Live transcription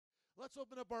Let's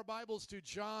open up our Bibles to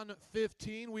John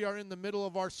 15. We are in the middle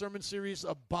of our sermon series,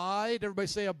 Abide. Everybody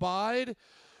say Abide.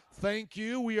 Thank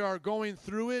you. We are going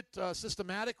through it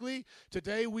systematically.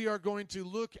 Today we are going to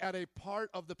look at a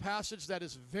part of the passage that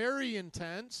is very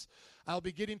intense. I'll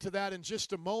be getting to that in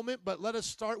just a moment, but let us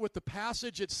start with the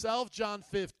passage itself, John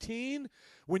 15.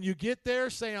 When you get there,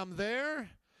 say I'm there.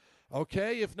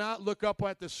 Okay, if not, look up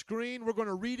at the screen. We're going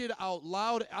to read it out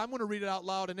loud. I'm going to read it out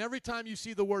loud, and every time you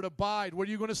see the word abide, what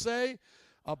are you going to say?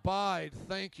 Abide.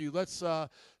 Thank you. Let's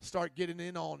start getting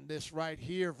in on this right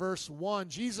here. Verse 1,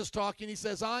 Jesus talking, he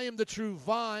says, I am the true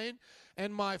vine,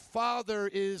 and my Father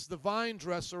is the vine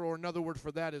dresser, or another word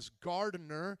for that is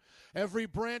gardener. Every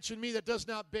branch in me that does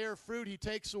not bear fruit, he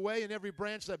takes away, and every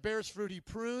branch that bears fruit, he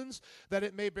prunes, that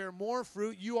it may bear more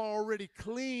fruit. You are already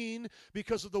clean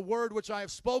because of the word which I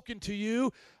have spoken to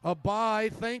you.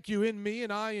 Abide, thank you, in me,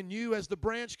 and I in you, as the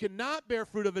branch cannot bear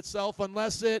fruit of itself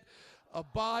unless it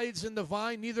abides in the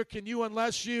vine, neither can you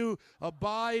unless you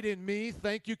abide in me.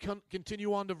 Thank you.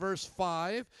 Continue on to verse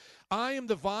 5. I am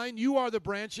the vine, you are the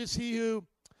branches. He who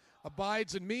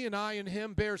abides in me and I in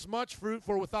him bears much fruit,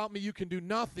 for without me you can do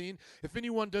nothing. If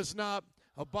anyone does not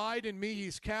abide in me,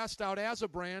 he's cast out as a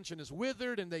branch and is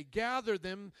withered, and they gather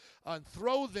them and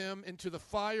throw them into the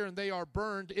fire, and they are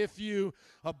burned. If you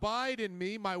abide in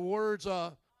me, my words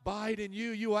abide in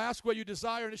you. You will ask what you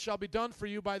desire, and it shall be done for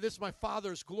you. By this my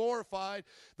Father is glorified,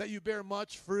 that you bear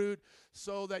much fruit,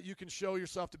 so that you can show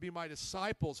yourself to be my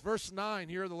disciples. Verse 9,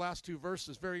 here are the last two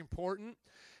verses, very important.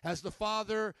 As the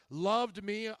Father loved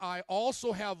me, I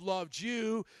also have loved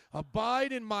you.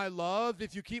 Abide in my love.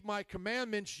 If you keep my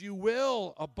commandments, you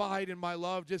will abide in my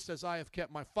love, just as I have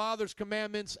kept my Father's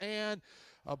commandments and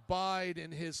abide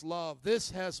in his love.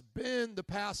 This has been the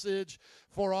passage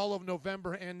for all of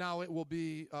November, and now it will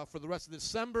be for the rest of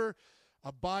December,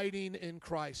 abiding in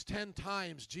Christ. 10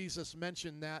 times Jesus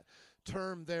mentioned that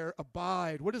term there,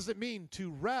 abide. What does it mean?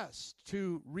 To rest,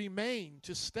 to remain,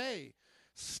 to stay.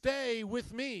 Stay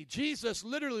with me. Jesus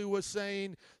literally was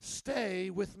saying, stay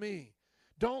with me.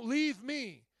 Don't leave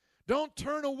me. Don't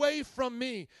turn away from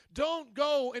me. Don't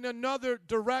go in another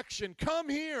direction. Come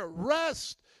here.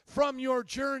 Rest from your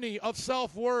journey of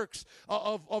self-works,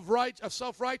 of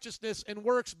self-righteousness and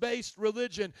works-based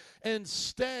religion, and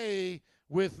stay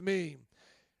with me.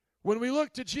 When we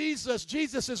look to Jesus,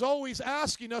 Jesus is always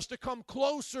asking us to come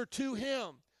closer to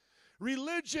him.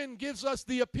 Religion gives us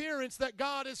the appearance that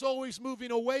God is always moving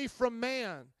away from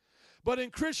man. But in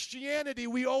Christianity,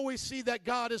 we always see that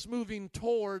God is moving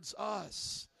towards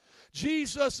us.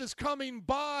 Jesus is coming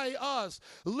by us.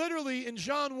 Literally in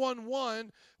John 1:1,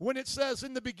 when it says,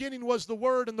 in the beginning was the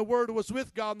Word, and the Word was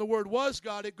with God, and the Word was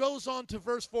God, it goes on to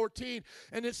verse 14,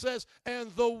 and it says, and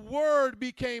the Word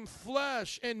became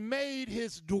flesh and made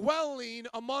his dwelling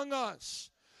among us.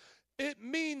 It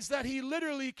means that he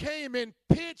literally came and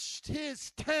pitched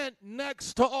his tent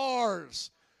next to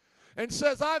ours and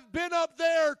says, I've been up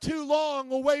there too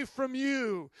long away from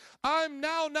you. I'm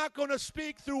now not going to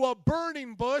speak through a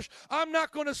burning bush. I'm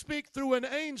not going to speak through an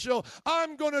angel.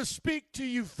 I'm going to speak to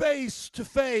you face to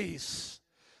face.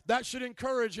 That should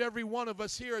encourage every one of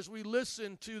us here as we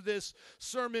listen to this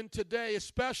sermon today,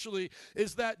 especially,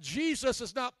 is that Jesus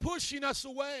is not pushing us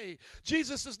away.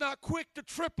 Jesus is not quick to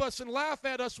trip us and laugh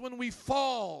at us when we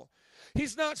fall.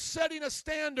 He's not setting a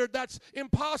standard that's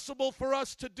impossible for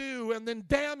us to do and then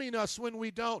damning us when we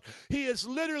don't. He is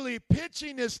literally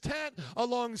pitching his tent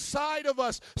alongside of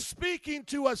us, speaking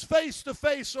to us face to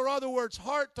face, or other words,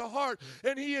 heart to heart.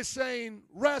 And he is saying,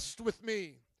 rest with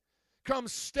me. Come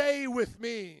stay with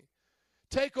me.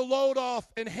 Take a load off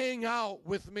and hang out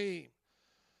with me.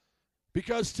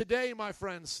 Because today, my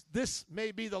friends, this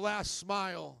may be the last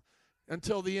smile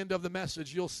until the end of the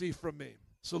message you'll see from me.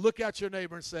 So look at your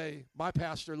neighbor and say, my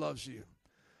pastor loves you.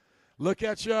 Look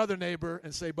at your other neighbor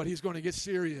and say, but he's going to get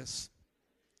serious.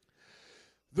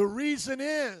 The reason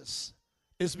is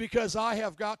because I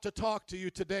have got to talk to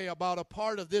you today about a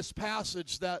part of this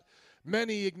passage that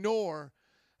many ignore,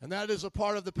 and that is a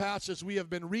part of the passage we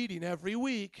have been reading every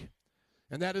week,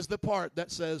 and that is the part that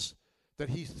says that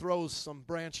he throws some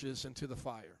branches into the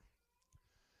fire.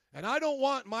 And I don't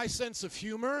want my sense of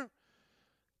humor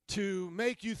to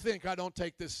make you think I don't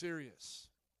take this serious.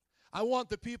 I want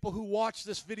the people who watch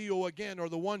this video again, or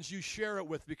the ones you share it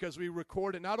with, because we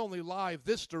record it not only live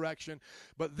this direction,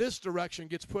 but this direction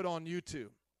gets put on YouTube.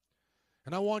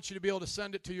 And I want you to be able to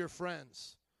send it to your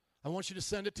friends. I want you to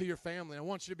send it to your family. I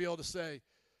want you to be able to say,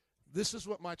 this is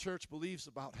what my church believes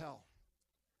about hell.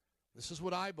 This is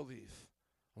what I believe.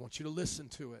 I want you to listen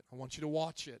to it. I want you to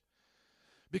watch it.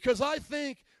 Because I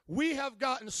think we have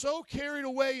gotten so carried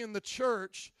away in the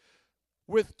church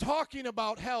with talking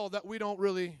about hell that we don't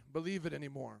really believe it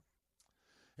anymore.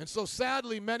 And so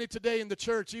sadly, many today in the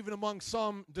church, even among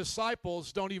some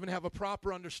disciples, don't even have a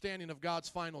proper understanding of God's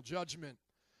final judgment.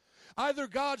 Either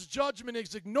God's judgment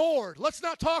is ignored. Let's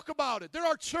not talk about it. There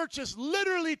are churches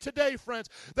literally today, friends,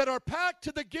 that are packed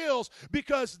to the gills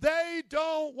because they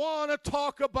don't want to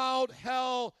talk about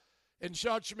hell and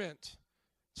judgment.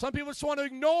 Some people just want to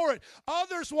ignore it.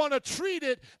 Others want to treat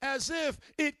it as if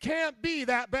it can't be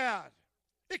that bad.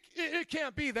 It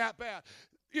can't be that bad.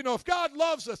 You know, if God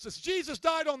loves us, if Jesus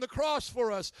died on the cross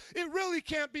for us, it really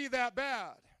can't be that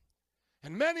bad.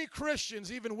 And many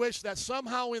Christians even wish that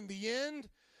somehow in the end,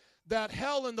 that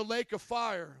hell and the lake of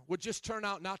fire would just turn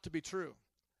out not to be true.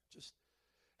 Just,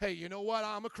 hey, you know what?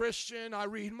 I'm a Christian. I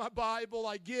read my Bible.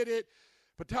 I get it.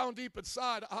 But down deep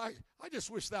inside, I just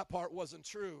wish that part wasn't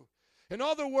true. In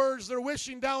other words, they're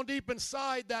wishing down deep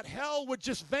inside that hell would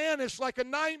just vanish like a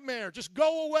nightmare, just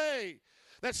go away.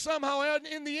 That somehow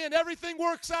in the end everything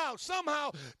works out. Somehow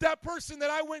that person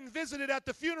that I went and visited at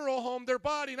the funeral home, their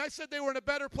body, and I said they were in a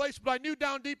better place, but I knew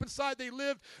down deep inside they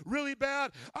lived really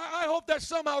bad. I hope that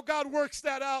somehow God works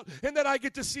that out and that I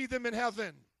get to see them in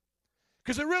heaven.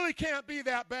 Because it really can't be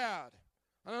that bad.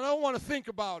 And I don't want to think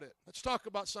about it. Let's talk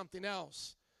about something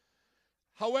else.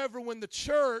 However, when the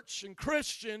church and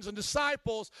Christians and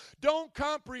disciples don't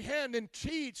comprehend and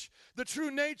teach the true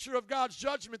nature of God's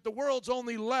judgment, the world's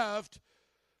only left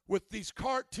with these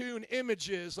cartoon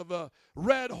images of a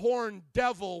red-horned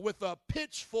devil with a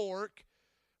pitchfork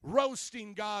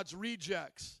roasting God's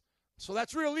rejects. So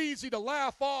that's real easy to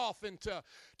laugh off and to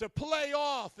play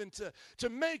off and to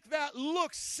make that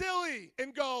look silly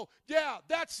and go, yeah,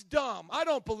 that's dumb. I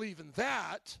don't believe in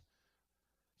that.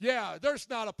 Yeah, there's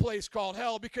not a place called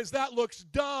hell because that looks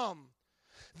dumb.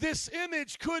 This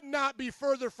image could not be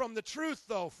further from the truth,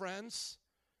 though, friends.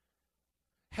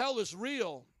 Hell is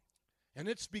real. And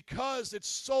it's because it's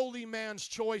solely man's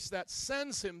choice that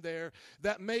sends him there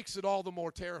that makes it all the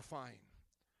more terrifying.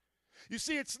 You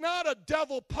see, it's not a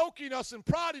devil poking us and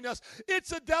prodding us.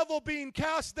 It's a devil being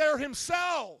cast there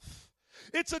himself.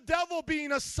 It's a devil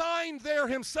being assigned there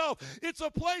himself. It's a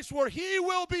place where he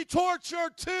will be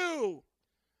tortured too.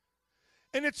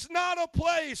 And it's not a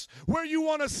place where you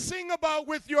want to sing about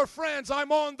with your friends,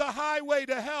 I'm on the highway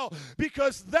to hell,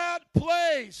 because that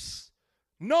place,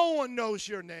 no one knows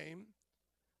your name.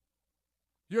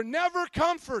 You're never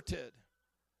comforted,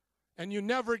 and you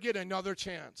never get another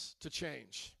chance to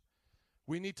change.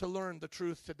 We need to learn the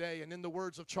truth today, and in the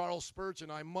words of Charles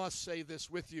Spurgeon, I must say this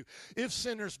with you. If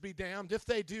sinners be damned, if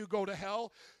they do go to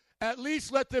hell, at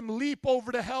least let them leap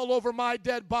over to hell over my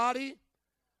dead body.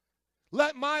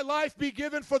 Let my life be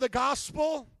given for the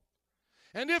gospel.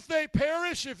 And if they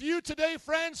perish, if you today,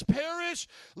 friends, perish,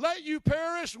 let you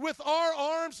perish with our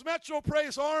arms, Metro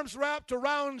Praise arms wrapped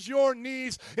around your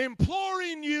knees,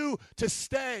 imploring you to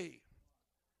stay.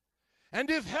 And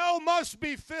if hell must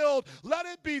be filled, let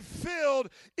it be filled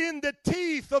in the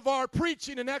teeth of our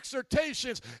preaching and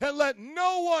exhortations. And let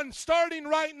no one, starting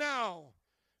right now,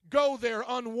 go there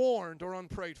unwarned or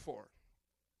unprayed for.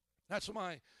 That's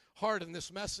my heart in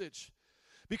this message.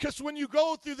 Because when you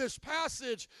go through this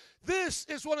passage, this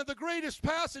is one of the greatest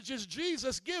passages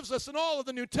Jesus gives us in all of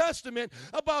the New Testament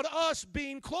about us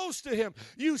being close to him.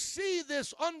 You see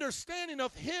this understanding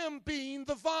of him being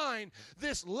the vine,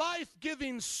 this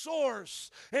life-giving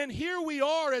source. And here we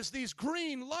are as these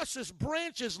green, luscious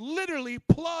branches literally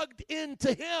plugged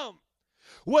into him.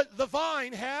 What the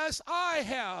vine has, I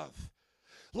have.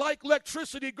 Like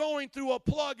electricity going through a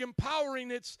plug,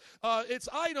 empowering its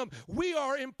item, we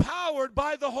are empowered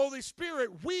by the Holy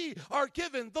Spirit. We are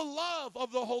given the love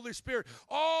of the Holy Spirit.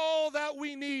 All that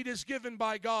we need is given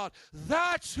by God.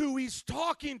 That's who he's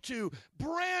talking to,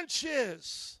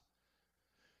 branches.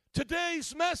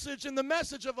 Today's message and the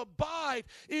message of abide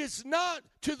is not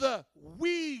to the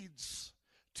weeds,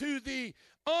 to the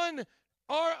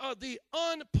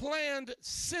unplanned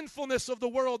sinfulness of the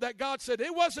world that God said,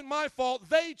 it wasn't my fault,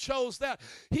 they chose that.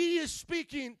 He is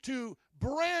speaking to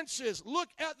branches. Look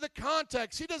at the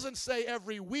context. He doesn't say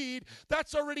every weed.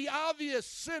 That's already obvious.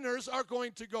 Sinners are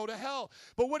going to go to hell.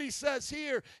 But what he says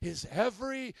here is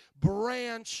every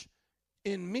branch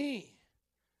in me.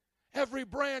 Every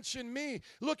branch in me.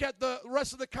 Look at the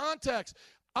rest of the context.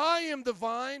 I am the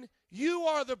vine, you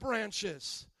are the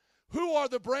branches. Who are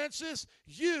the branches?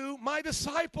 You, my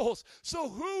disciples. So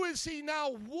who is he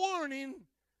now warning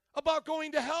about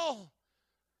going to hell?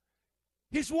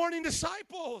 He's warning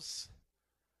disciples.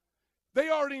 They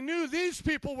already knew these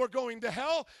people were going to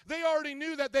hell. They already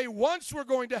knew that they once were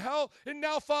going to hell, and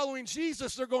now following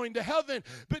Jesus, they're going to heaven.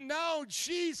 But now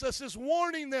Jesus is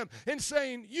warning them and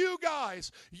saying, you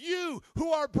guys, you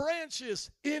who are branches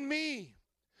in me.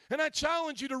 And I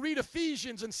challenge you to read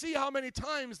Ephesians and see how many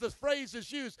times the phrase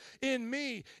is used, in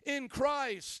me, in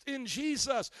Christ, in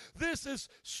Jesus. This is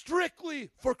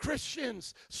strictly for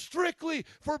Christians, strictly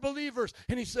for believers.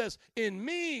 And he says, in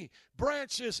me,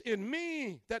 branches in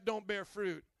me that don't bear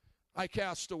fruit, I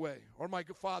cast away. Or my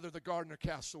father, the gardener,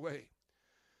 casts away.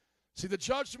 See, the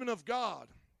judgment of God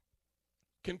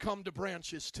can come to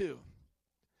branches too.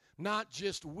 Not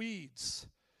just weeds,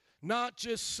 not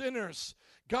just sinners.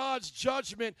 God's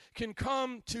judgment can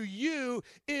come to you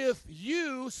if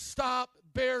you stop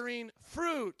bearing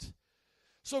fruit.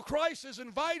 So Christ is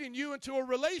inviting you into a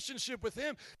relationship with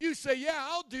him. You say, yeah,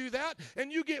 I'll do that.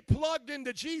 And you get plugged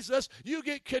into Jesus. You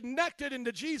get connected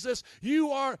into Jesus.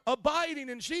 You are abiding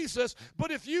in Jesus. But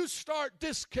if you start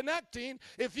disconnecting,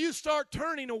 if you start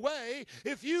turning away,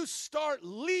 if you start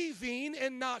leaving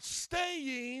and not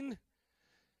staying,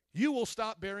 you will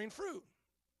stop bearing fruit.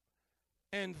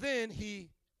 And then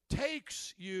he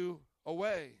takes you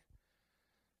away.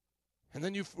 And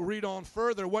then you read on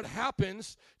further what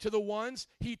happens to the ones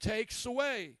he takes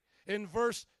away. In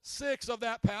verse 6 of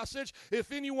that passage,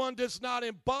 if anyone does not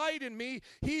abide in me,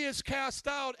 he is cast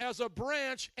out as a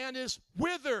branch and is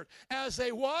withered. As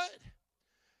a what?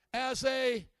 As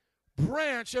a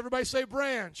branch. Everybody say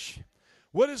branch.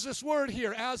 What is this word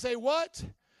here? As a what?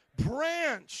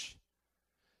 Branch.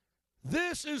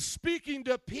 This is speaking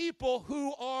to people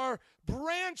who are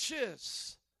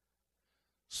branches.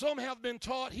 Some have been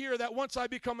taught here that once I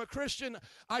become a Christian,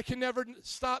 I can never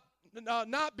stop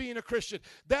not being a Christian.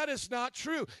 That is not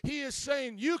true. He is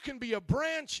saying you can be a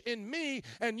branch in me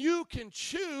and you can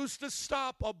choose to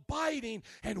stop abiding.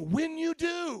 And when you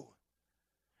do,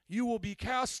 you will be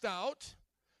cast out,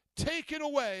 taken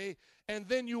away, and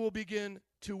then you will begin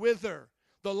to wither.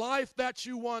 The life that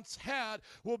you once had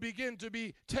will begin to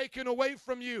be taken away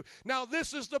from you. Now,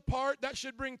 this is the part that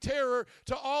should bring terror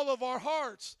to all of our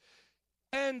hearts.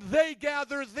 And they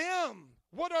gather them.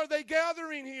 What are they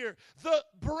gathering here? The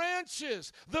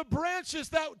branches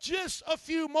that just a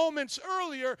few moments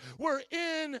earlier were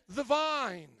in the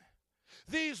vine.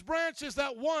 These branches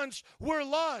that once were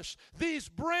lush, these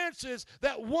branches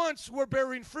that once were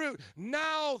bearing fruit,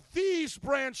 now these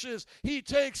branches he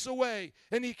takes away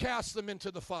and he casts them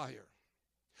into the fire.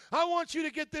 I want you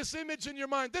to get this image in your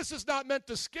mind. This is not meant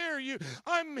to scare you.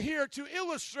 I'm here to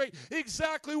illustrate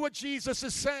exactly what Jesus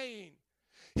is saying.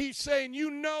 He's saying,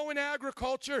 you know, in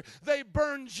agriculture, they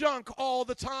burn junk all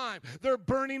the time. They're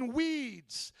burning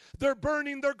weeds. They're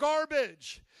burning their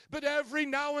garbage. But every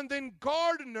now and then,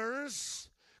 gardeners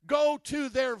go to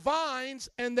their vines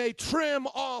and they trim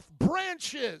off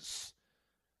branches.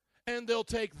 And they'll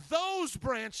take those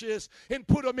branches and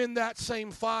put them in that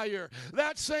same fire.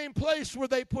 That same place where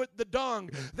they put the dung.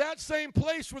 That same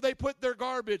place where they put their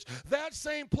garbage. That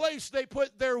same place they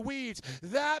put their weeds.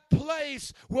 That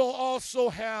place will also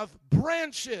have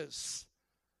branches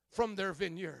from their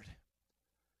vineyard.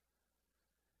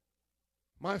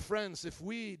 My friends, if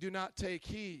we do not take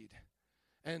heed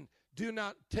and do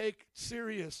not take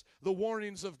serious the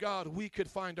warnings of God, we could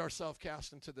find ourselves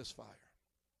cast into this fire.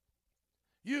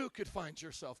 You could find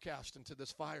yourself cast into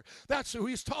this fire. That's who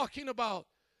he's talking about.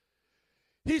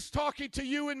 He's talking to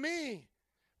you and me.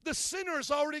 The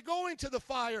sinner's already going to the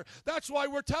fire. That's why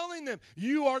we're telling them,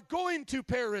 you are going to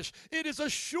perish. It is a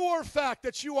sure fact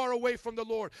that you are away from the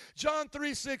Lord. John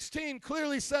 3:16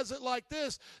 clearly says it like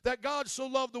this, that God so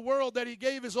loved the world that he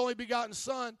gave his only begotten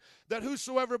Son, that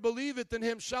whosoever believeth in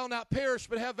him shall not perish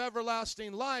but have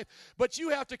everlasting life. But you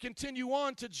have to continue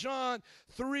on to John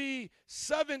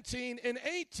 3:17 and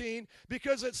 18,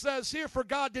 because it says here, for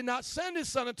God did not send his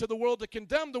Son into the world to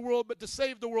condemn the world, but to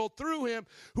save the world through him.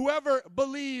 Whoever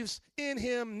believes in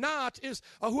him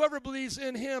whoever believes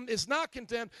in him is not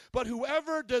condemned, but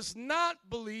whoever does not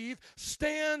believe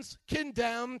stands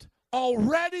condemned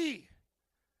already,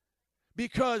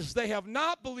 because they have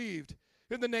not believed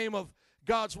in the name of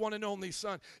God's one and only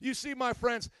Son. You see, my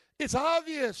friends, it's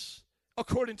obvious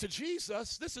according to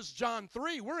Jesus. This is John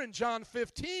 3. We're in John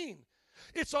 15.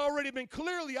 It's already been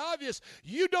clearly obvious.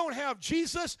 You don't have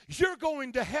Jesus, you're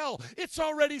going to hell. It's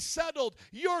already settled.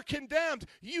 You're condemned.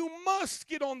 You must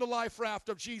get on the life raft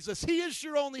of Jesus. He is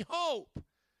your only hope.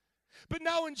 But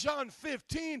now in John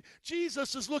 15,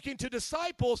 Jesus is looking to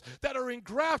disciples that are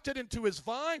engrafted into his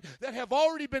vine, that have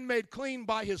already been made clean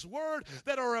by his word,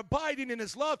 that are abiding in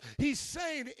his love. He's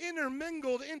saying,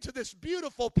 intermingled into this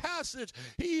beautiful passage,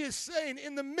 he is saying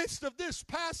in the midst of this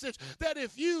passage that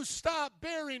if you stop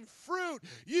bearing fruit,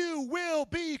 you will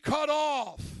be cut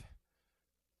off.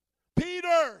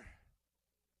 Peter,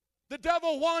 the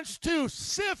devil wants to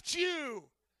sift you,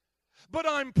 but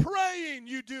I'm praying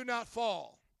you do not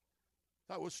fall.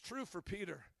 That was true for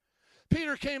Peter.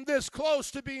 Peter came this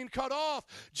close to being cut off.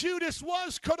 Judas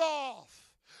was cut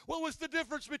off. What was the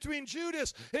difference between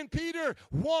Judas and Peter?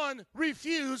 One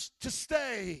refused to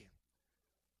stay.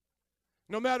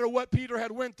 No matter what Peter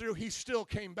had went through, he still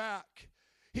came back.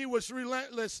 He was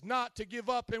relentless not to give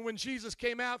up. And when Jesus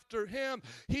came after him,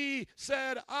 he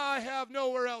said, I have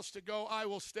nowhere else to go. I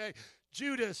will stay.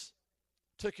 Judas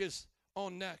took his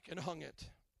own neck and hung it.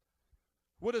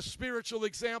 What a spiritual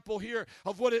example here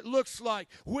of what it looks like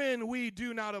when we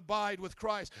do not abide with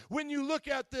Christ. When you look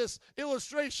at this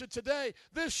illustration today,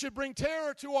 this should bring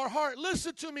terror to our heart.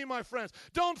 Listen to me, my friends.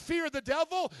 Don't fear the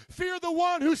devil. Fear the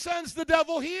one who sends the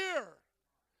devil here.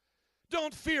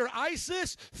 Don't fear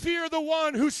ISIS. Fear the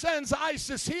one who sends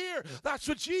ISIS here. That's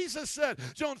what Jesus said.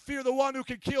 Don't fear the one who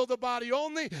can kill the body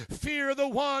only. Fear the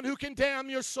one who can damn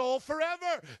your soul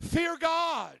forever. Fear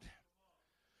God.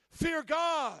 Fear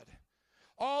God.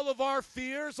 All of our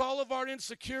fears, all of our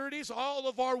insecurities, all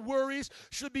of our worries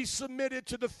should be submitted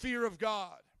to the fear of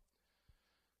God.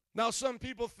 Now, some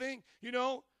people think,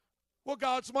 well,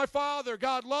 God's my Father.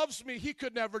 God loves me. He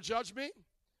could never judge me.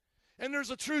 And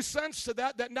there's a true sense to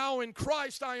that now in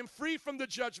Christ I am free from the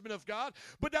judgment of God.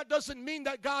 But that doesn't mean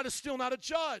that God is still not a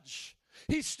judge.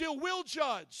 He still will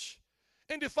judge.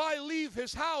 And if I leave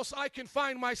his house, I can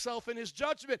find myself in his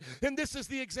judgment. And this is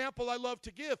the example I love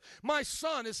to give. My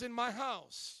son is in my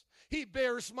house. He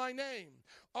bears my name.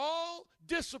 All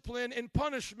discipline and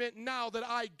punishment now that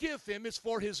I give him is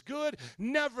for his good,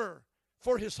 never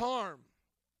for his harm.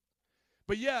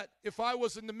 But yet, if I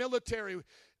was in the military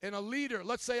and a leader,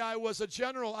 let's say I was a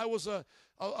general, I was a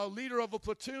leader of a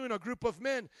platoon, a group of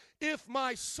men, if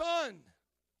my son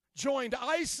joined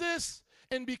ISIS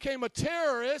and became a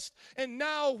terrorist and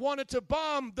now wanted to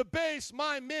bomb the base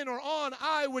my men are on,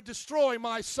 I would destroy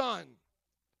my son.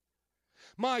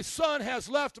 My son has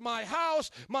left my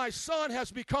house. My son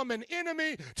has become an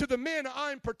enemy to the men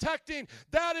I'm protecting.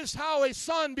 That is how a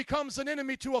son becomes an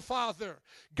enemy to a father.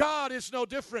 God is no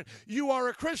different. You are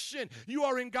a Christian. You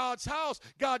are in God's house.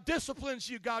 God disciplines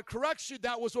you. God corrects you.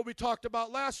 That was what we talked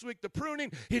about last week, the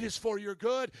pruning. It is for your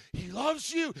good. He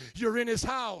loves you. You're in his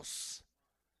house.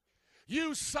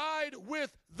 You side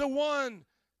with the one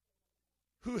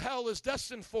who hell is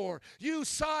destined for. You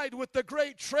side with the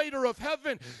great traitor of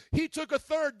heaven. He took a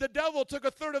third, the devil took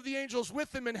a third of the angels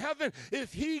with him in heaven.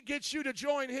 If he gets you to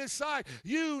join his side,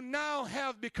 you now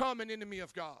have become an enemy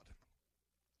of God.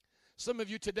 Some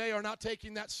of you today are not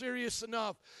taking that serious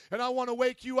enough, and I want to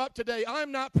wake you up today.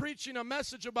 I'm not preaching a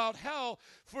message about hell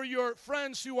for your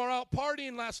friends who are out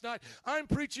partying last night. I'm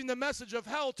preaching the message of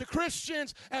hell to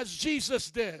Christians as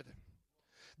Jesus did.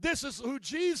 This is who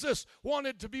Jesus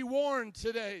wanted to be warned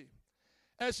today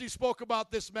as he spoke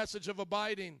about this message of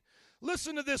abiding.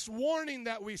 Listen to this warning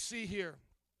that we see here.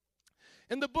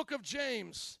 In the book of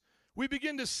James, we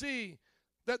begin to see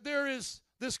that there is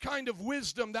this kind of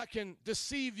wisdom that can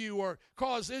deceive you or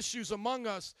cause issues among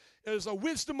us. There's a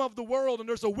wisdom of the world and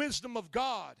there's a wisdom of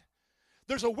God.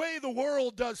 There's a way the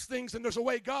world does things and there's a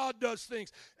way God does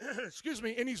things. Excuse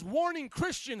me. And he's warning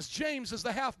Christians. James is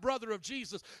the half-brother of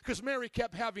Jesus because Mary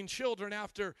kept having children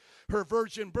after her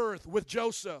virgin birth with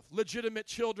Joseph, legitimate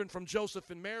children from Joseph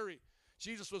and Mary.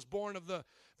 Jesus was born of the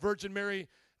Virgin Mary,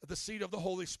 the seed of the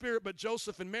Holy Spirit, but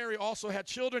Joseph and Mary also had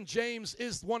children. James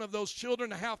is one of those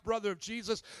children, a half-brother of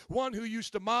Jesus, one who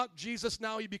used to mock Jesus.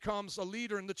 Now he becomes a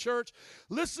leader in the church.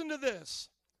 Listen to this.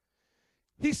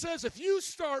 He says if you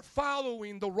start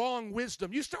following the wrong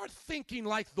wisdom, you start thinking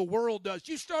like the world does,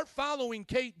 you start following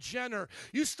Kate Jenner,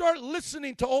 you start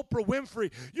listening to Oprah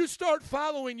Winfrey, you start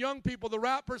following young people, the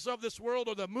rappers of this world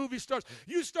or the movie stars,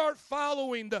 you start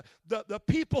following the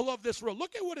people of this world.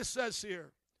 Look at what it says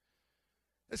here.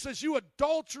 It says, you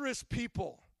adulterous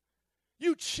people,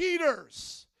 you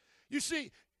cheaters. You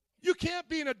see, you can't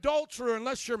be an adulterer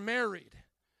unless you're married.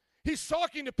 He's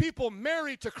talking to people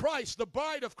married to Christ, the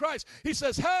bride of Christ. He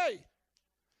says, hey,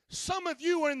 some of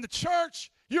you are in the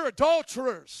church, you're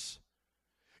adulterers.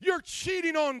 You're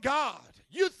cheating on God.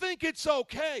 You think it's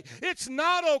okay. It's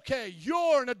not okay.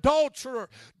 You're an adulterer.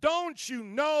 Don't you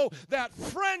know that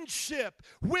friendship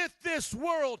with this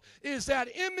world is at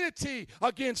enmity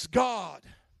against God?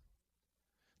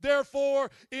 Therefore,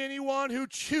 anyone who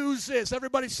chooses,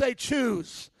 everybody say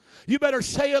choose. You better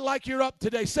say it like you're up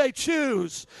today. Say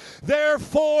choose.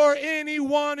 Therefore,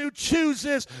 anyone who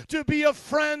chooses to be a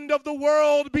friend of the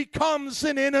world becomes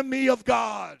an enemy of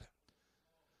God.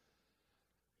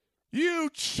 You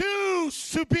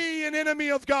choose to be an enemy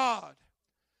of God.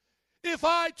 If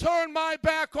I turn my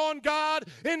back on God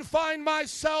and find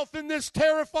myself in this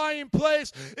terrifying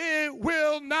place, it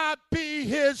will not be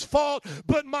His fault,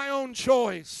 but my own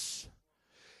choice.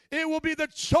 It will be the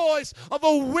choice of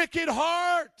a wicked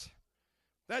heart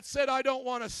that said, I don't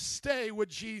want to stay with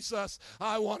Jesus.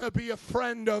 I want to be a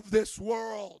friend of this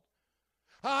world.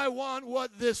 I want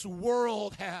what this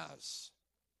world has.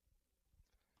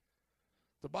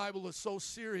 The Bible is so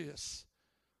serious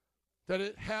that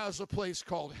it has a place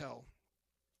called hell.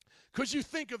 Could you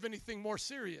think of anything more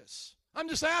serious? I'm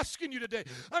just asking you today.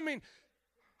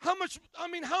 How much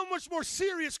more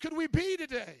serious could we be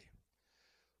today?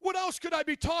 What else could I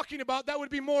be talking about that would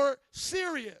be more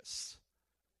serious?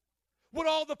 What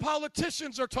all the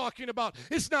politicians are talking about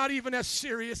is not even as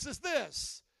serious as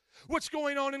this. What's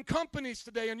going on in companies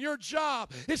today and your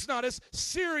job is not as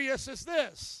serious as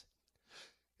this.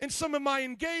 In some of my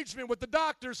engagement with the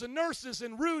doctors and nurses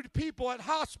and rude people at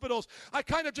hospitals, I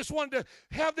kind of just wanted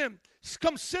to have them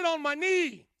come sit on my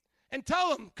knee and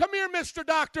tell them, come here, Mr.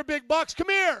 Dr. Big Bucks, come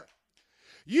here.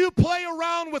 You play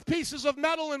around with pieces of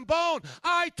metal and bone.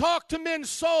 I talk to men's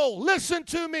soul. Listen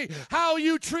to me. How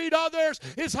you treat others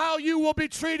is how you will be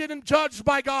treated and judged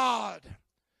by God.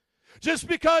 Just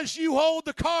because you hold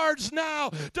the cards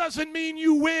now doesn't mean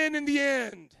you win in the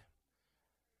end.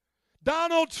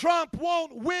 Donald Trump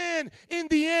won't win in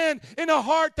the end in a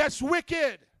heart that's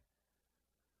wicked.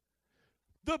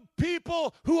 The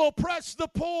people who oppress the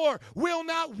poor will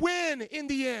not win in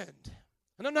the end.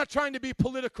 And I'm not trying to be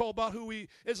political about who he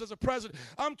is as a president.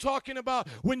 I'm talking about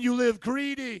when you live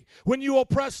greedy, when you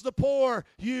oppress the poor,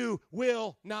 you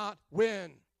will not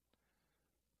win.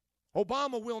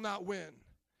 Obama will not win.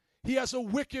 He has a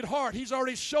wicked heart. He's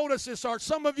already showed us this heart.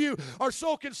 Some of you are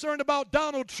so concerned about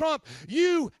Donald Trump.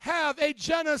 You have a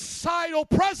genocidal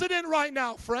president right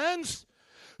now, friends,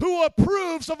 who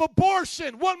approves of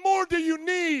abortion. What more do you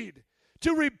need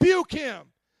to rebuke him?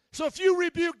 So if you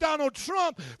rebuke Donald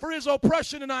Trump for his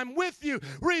oppression, and I'm with you,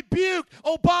 rebuke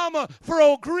Obama for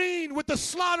agreeing with the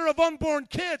slaughter of unborn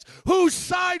kids. Whose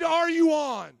side are you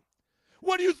on?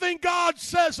 What do you think God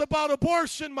says about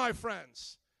abortion, my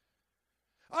friends?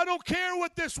 I don't care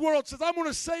what this world says. I'm going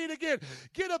to say it again.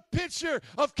 Get a picture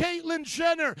of Caitlyn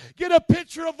Jenner. Get a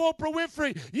picture of Oprah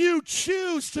Winfrey. You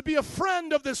choose to be a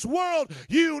friend of this world.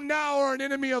 You now are an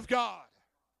enemy of God.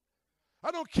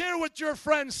 I don't care what your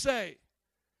friends say.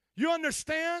 You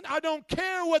understand? I don't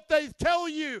care what they tell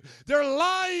you. They're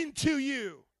lying to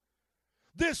you.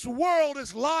 This world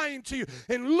is lying to you.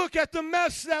 And look at the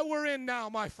mess that we're in now,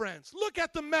 my friends. Look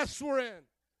at the mess we're in.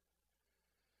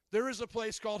 There is a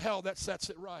place called hell that sets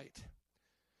it right.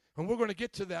 And we're going to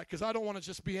get to that because I don't want to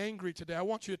just be angry today. I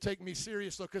want you to take me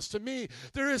seriously because to me,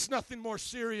 there is nothing more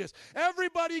serious.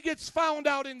 Everybody gets found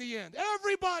out in the end.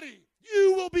 Everybody.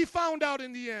 You will be found out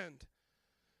in the end.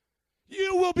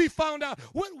 You will be found out.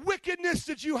 What wickedness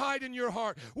did you hide in your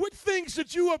heart? What things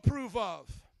did you approve of?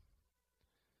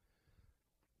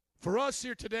 For us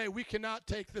here today, we cannot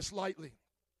take this lightly.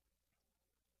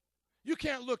 You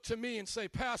can't look to me and say,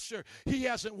 Pastor, he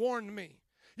hasn't warned me.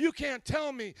 You can't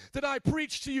tell me that I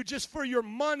preach to you just for your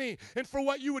money and for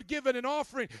what you would give in an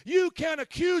offering. You can't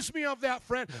accuse me of that,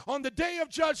 friend. On the day of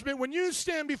judgment, when you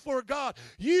stand before God,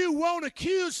 you won't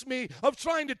accuse me of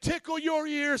trying to tickle your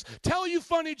ears, tell you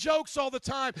funny jokes all the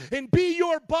time, and be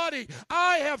your buddy.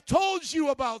 I have told you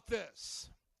about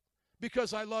this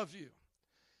because I love you.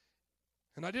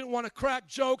 And I didn't want to crack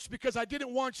jokes because I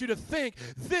didn't want you to think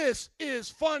this is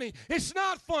funny. It's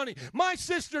not funny. My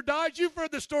sister died. You've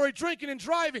heard the story, drinking and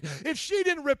driving. If she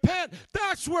didn't repent,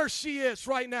 that's where she is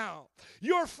right now.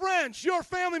 Your friends, your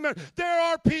family members, there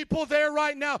are people there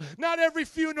right now. Not every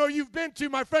funeral you've been to,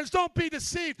 my friends, don't be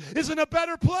deceived, is in a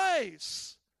better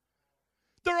place.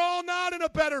 They're all not in a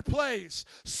better place.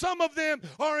 Some of them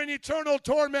are in eternal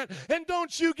torment. And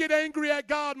don't you get angry at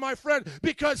God, my friend,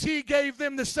 because he gave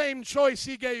them the same choice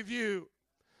he gave you.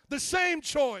 The same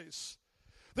choice.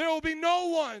 There will be no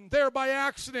one there by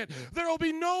accident. There will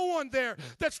be no one there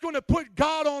that's going to put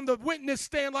God on the witness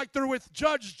stand like they're with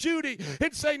Judge Judy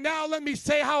and say, now let me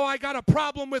say how I got a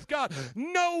problem with God.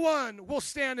 No one will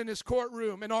stand in his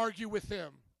courtroom and argue with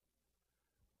him.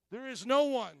 There is no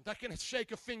one that can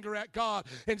shake a finger at God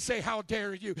and say, how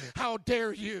dare you? How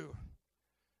dare you?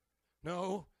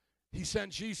 No, he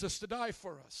sent Jesus to die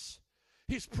for us.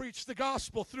 He's preached the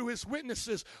gospel through his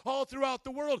witnesses all throughout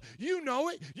the world. You know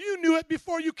it. You knew it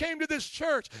before you came to this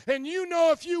church. And you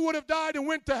know if you would have died and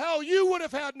went to hell, you would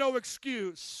have had no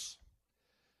excuse.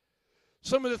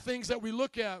 Some of the things that we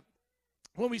look at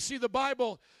when we see the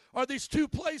Bible are these two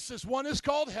places. One is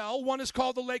called hell. One is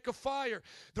called the lake of fire.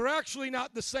 They're actually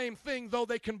not the same thing, though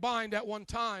they combined at one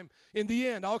time in the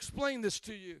end. I'll explain this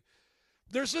to you.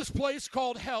 There's this place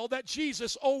called hell that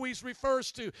Jesus always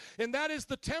refers to, and that is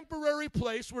the temporary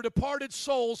place where departed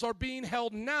souls are being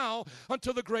held now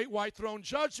until the great white throne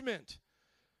judgment.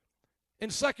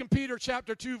 In 2 Peter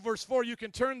chapter 2, verse 4, you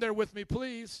can turn there with me,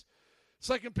 please.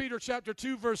 2 Peter chapter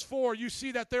 2, verse 4, you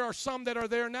see that there are some that are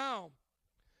there now.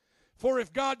 For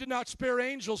if God did not spare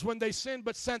angels when they sinned,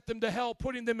 but sent them to hell,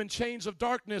 putting them in chains of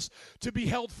darkness to be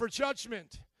held for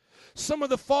judgment. Some of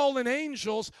the fallen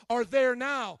angels are there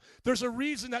now. There's a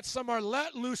reason that some are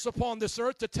let loose upon this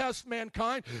earth to test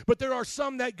mankind, but there are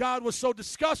some that God was so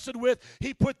disgusted with,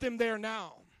 he put them there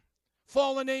now.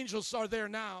 Fallen angels are there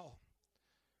now.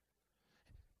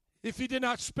 If he did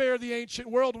not spare the ancient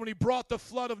world when he brought the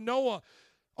flood of Noah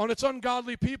on its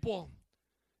ungodly people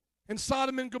in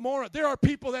Sodom and Gomorrah, there are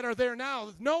people that are there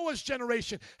now. Noah's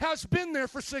generation has been there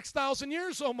for 6,000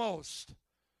 years almost.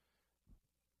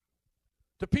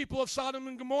 The people of Sodom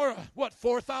and Gomorrah,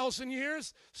 4,000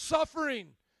 years? Suffering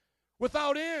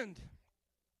without end.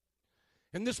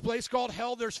 In this place called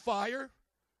hell, there's fire,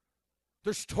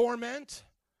 there's torment,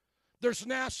 there's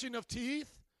gnashing of teeth,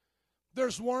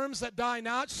 there's worms that die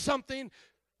not. Something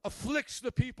afflicts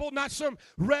the people, not some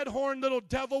red-horned little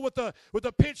devil with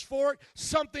a pitchfork,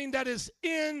 something that is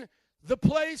in the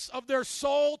place of their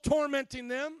soul, tormenting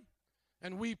them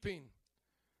and weeping.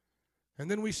 And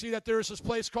then we see that there is this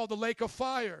place called the lake of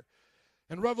fire.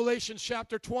 In Revelation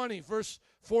chapter 20, verse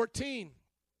 14,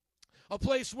 a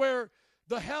place where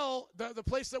the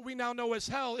place that we now know as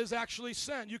hell is actually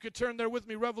sent. You could turn there with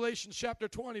me, Revelation chapter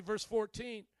 20, verse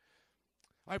 14.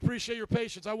 I appreciate your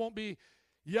patience. I won't be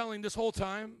yelling this whole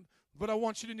time, but I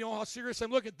want you to know how serious I'm.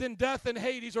 Look at, then death and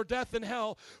Hades, or death and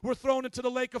hell, were thrown into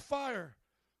the lake of fire.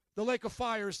 The lake of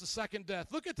fire is the second death.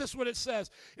 Look at this, what it says.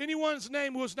 Anyone's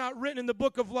name who was not written in the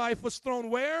book of life was thrown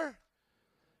where?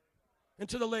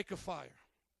 Into the lake of fire.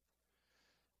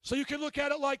 So you can look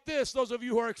at it like this, those of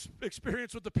you who are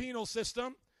experienced with the penal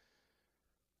system.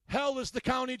 Hell is the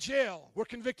county jail where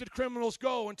convicted criminals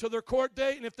go until their court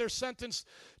date, and if they're sentenced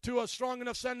to a strong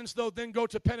enough sentence, they'll then go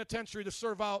to penitentiary to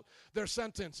serve out their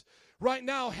sentence. Right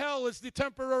now, hell is the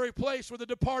temporary place where the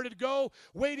departed go,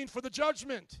 waiting for the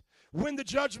judgment. When the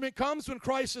judgment comes, when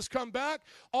Christ has come back,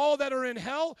 all that are in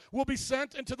hell will be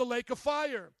sent into the lake of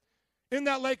fire. In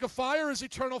that lake of fire is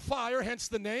eternal fire, hence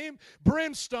the name,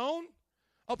 brimstone,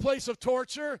 a place of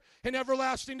torture and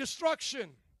everlasting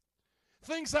destruction.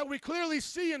 Things that we clearly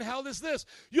see in hell is this: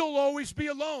 you'll always be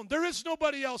alone. There is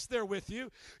nobody else there with you.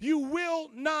 You will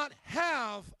not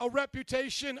have a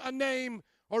reputation, a name,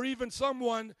 or even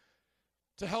someone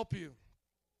to help you.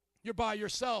 You're by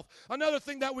yourself. Another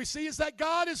thing that we see is that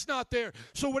God is not there.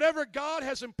 So whatever God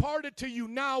has imparted to you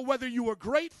now, whether you are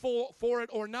grateful for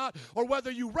it or not, or whether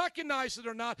you recognize it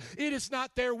or not, it is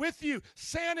not there with you.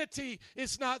 Sanity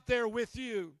is not there with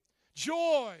you.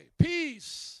 Joy,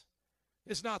 peace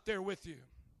is not there with you.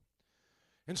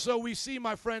 And so we see,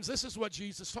 my friends, this is what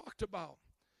Jesus talked about.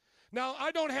 Now,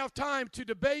 I don't have time to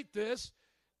debate this,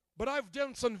 but I've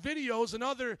done some videos and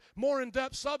other more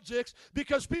in-depth subjects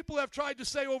because people have tried to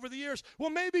say over the years, well,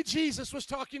 maybe Jesus was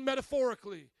talking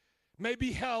metaphorically.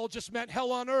 Maybe hell just meant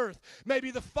hell on earth. Maybe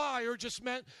the fire just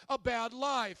meant a bad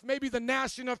life. Maybe the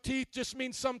gnashing of teeth just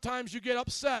means sometimes you get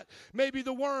upset. Maybe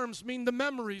the worms mean the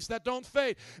memories that don't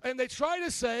fade. And they try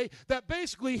to say that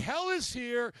basically hell is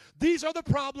here. These are the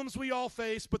problems we all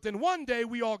face, but then one day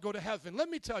we all go to heaven. Let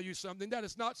me tell you something that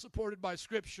is not supported by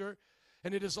Scripture,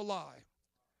 and it is a lie.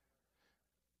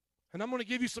 And I'm going to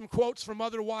give you some quotes from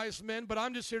other wise men, but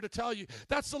I'm just here to tell you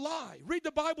that's a lie. Read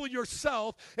the Bible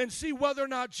yourself and see whether or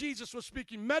not Jesus was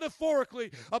speaking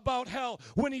metaphorically about hell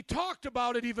when he talked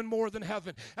about it even more than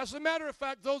heaven. As a matter of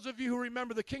fact, those of you who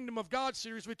remember the Kingdom of God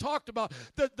series, we talked about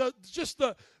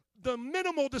the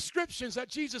minimal descriptions that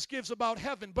Jesus gives about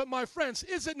heaven. But my friends,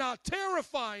 is it not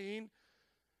terrifying,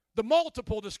 the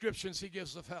multiple descriptions he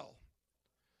gives of hell?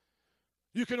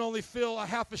 You can only fill a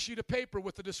half a sheet of paper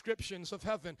with the descriptions of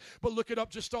heaven. But look it up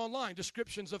just online,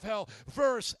 descriptions of hell.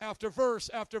 Verse after verse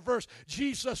after verse.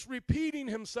 Jesus repeating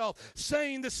himself,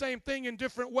 saying the same thing in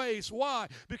different ways. Why?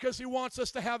 Because he wants us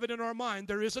to have it in our mind.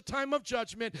 There is a time of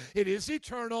judgment. It is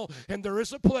eternal. And there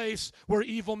is a place where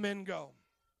evil men go.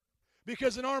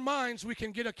 Because in our minds, we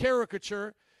can get a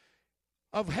caricature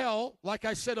of hell, like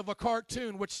I said, of a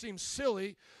cartoon, which seems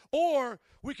silly, or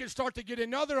we can start to get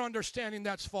another understanding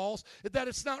that's false, that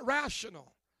it's not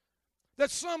rational. That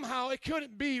somehow it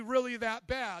couldn't be really that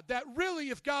bad. That really,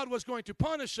 if God was going to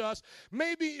punish us,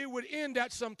 maybe it would end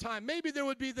at some time. Maybe there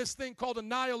would be this thing called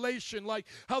annihilation, like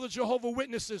how the Jehovah's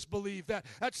Witnesses believe, that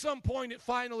at some point it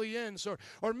finally ends.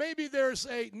 Or maybe there's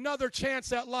another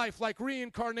chance at life, like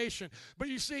reincarnation. But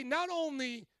you see, not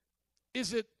only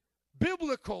is it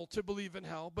biblical to believe in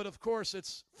hell, but of course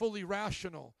it's fully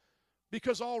rational,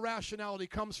 because all rationality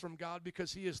comes from God,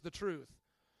 because He is the truth.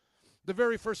 The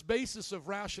very first basis of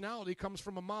rationality comes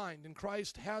from a mind, and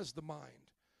Christ has the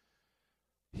mind.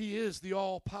 He is the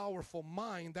all-powerful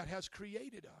mind that has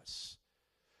created us.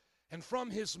 And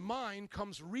from His mind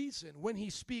comes reason. When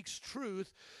He speaks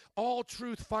truth, all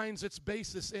truth finds its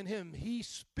basis in Him. He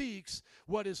speaks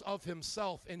what is of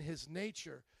Himself in His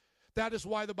nature. That is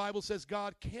why the Bible says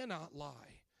God cannot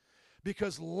lie,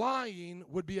 because lying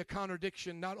would be a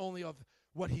contradiction not only of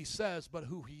what He says, but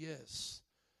who He is.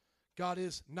 God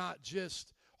is not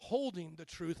just holding the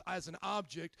truth as an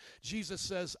object. Jesus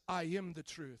says, I am the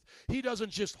truth. He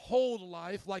doesn't just hold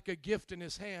life like a gift in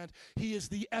His hand. He is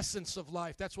the essence of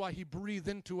life. That's why He breathed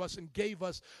into us and gave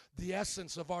us the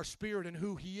essence of our spirit and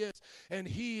who He is. And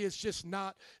He is just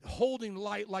not holding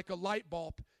light like a light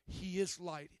bulb. He is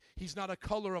light. He's not a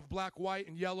color of black, white,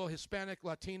 and yellow, Hispanic,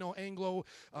 Latino, Anglo,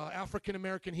 African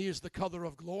American. He is the color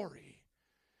of glory.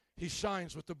 He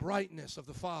shines with the brightness of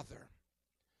the Father.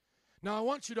 Now, I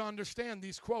want you to understand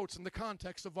these quotes in the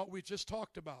context of what we just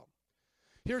talked about.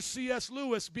 Here's C.S.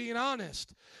 Lewis being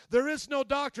honest. There is no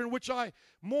doctrine which I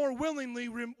more willingly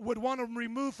would want to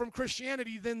remove from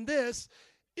Christianity than this,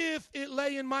 if it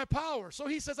lay in my power. So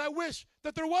he says, I wish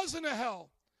that there wasn't a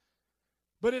hell.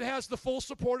 But it has the full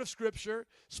support of Scripture,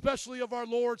 especially of our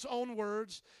Lord's own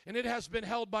words, and it has been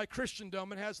held by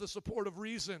Christendom and has the support of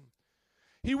reason.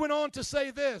 He went on to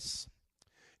say this,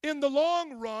 in the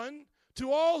long run,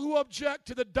 to all who object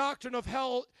to the doctrine of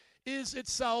hell is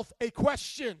itself a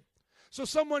question. So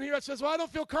someone here that says, well, I don't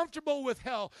feel comfortable with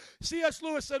hell. C.S.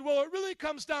 Lewis said, well, it really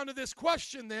comes down to this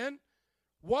question then.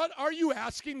 What are you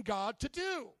asking God to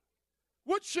do?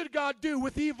 What should God do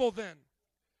with evil then?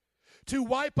 To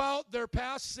wipe out their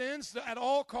past sins at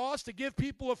all costs, to give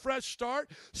people a fresh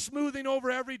start, smoothing over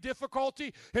every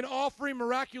difficulty and offering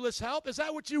miraculous help? Is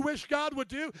that what you wish God would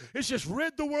do? Is just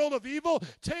rid the world of evil,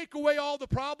 take away all the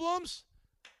problems?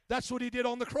 That's what He did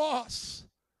on the cross.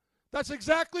 That's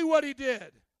exactly what He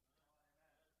did.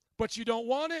 But you don't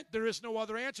want it. There is no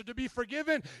other answer. To be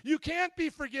forgiven, you can't be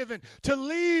forgiven. To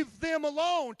leave them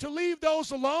alone, to leave those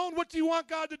alone, what do you want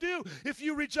God to do if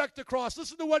you reject the cross?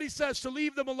 Listen to what He says, to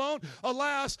leave them alone.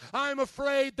 Alas, I'm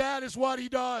afraid that is what He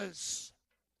does.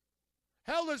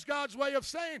 Hell is God's way of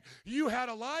saying, you had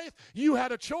a life, you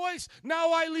had a choice,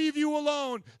 now I leave you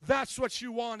alone. That's what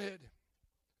you wanted.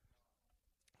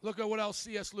 Look at what else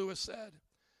C.S. Lewis said.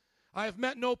 I have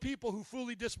met no people who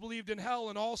fully disbelieved in hell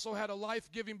and also had a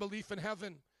life-giving belief in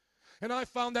heaven. And I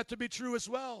found that to be true as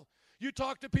well. You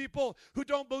talk to people who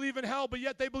don't believe in hell, but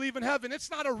yet they believe in heaven.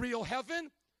 It's not a real heaven.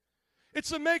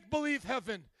 It's a make-believe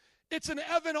heaven. It's an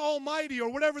Evan Almighty or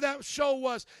whatever that show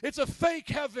was. It's a fake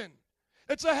heaven.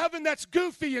 It's a heaven that's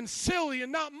goofy and silly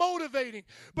and not motivating.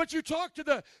 But you talk to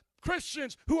the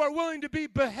Christians who are willing to be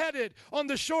beheaded on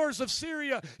the shores of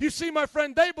Syria. You see, my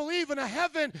friend, they believe in a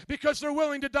heaven because they're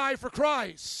willing to die for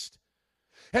Christ.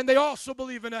 And they also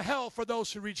believe in a hell for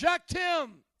those who reject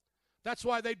Him. That's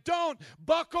why they don't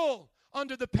buckle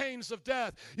under the pains of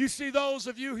death. You see, those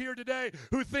of you here today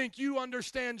who think you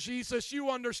understand Jesus,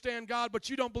 you understand God, but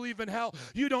you don't believe in hell,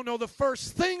 you don't know the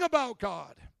first thing about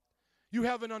God. You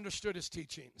haven't understood His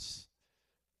teachings.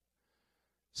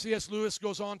 C.S. Lewis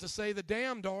goes on to say the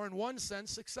damned are, in one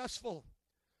sense, successful.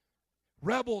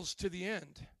 Rebels to the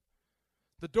end.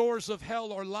 The doors of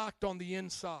hell are locked on the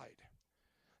inside.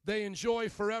 They enjoy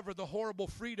forever the horrible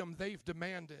freedom they've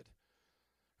demanded,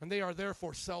 and they are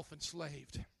therefore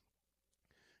self-enslaved.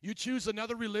 You choose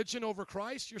another religion over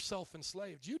Christ, you're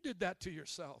self-enslaved. You did that to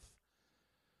yourself.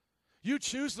 You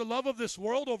choose the love of this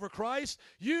world over Christ,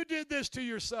 you did this to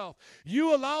yourself.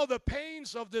 You allow the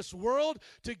pains of this world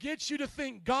to get you to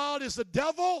think God is the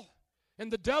devil,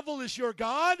 and the devil is your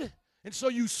God, and so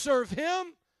you serve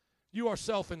him. You are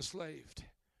self-enslaved.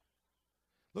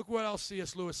 Look what else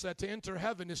C.S. Lewis said. To enter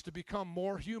heaven is to become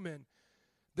more human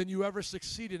than you ever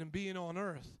succeeded in being on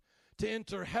earth. To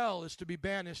enter hell is to be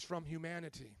banished from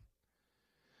humanity.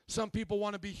 Some people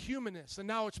want to be humanists, and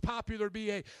now it's popular to be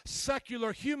a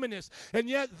secular humanist, and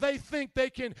yet they think they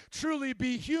can truly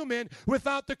be human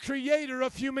without the creator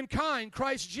of humankind,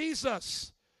 Christ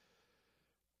Jesus.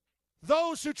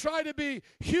 Those who try to be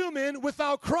human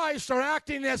without Christ are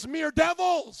acting as mere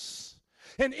devils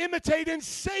and imitating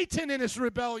Satan in his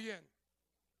rebellion.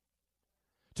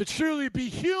 To truly be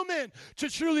human, to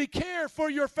truly care for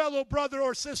your fellow brother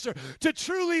or sister, to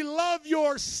truly love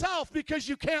yourself, because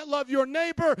you can't love your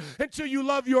neighbor until you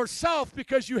love yourself,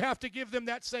 because you have to give them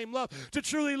that same love. To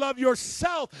truly love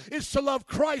yourself is to love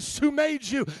Christ who made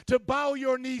you, to bow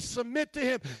your knees, submit to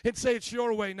him, and say, it's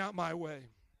your way, not my way.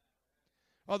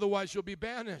 Otherwise, you'll be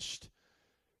banished.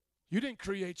 You didn't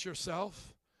create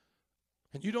yourself,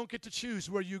 and you don't get to choose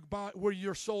where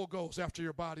your soul goes after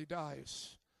your body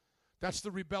dies. That's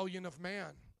the rebellion of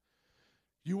man.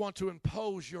 You want to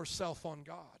impose yourself on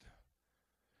God.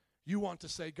 You want to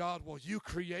say, God, well, you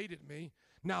created me.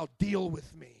 Now deal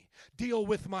with me. Deal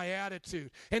with my attitude.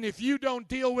 And if you don't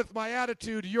deal with my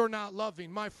attitude, you're not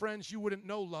loving. My friends, you wouldn't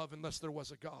know love unless there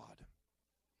was a God.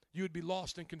 You would be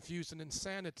lost and confused in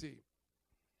insanity.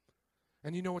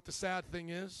 And you know what the sad thing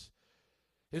is?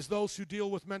 Is those who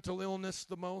deal with mental illness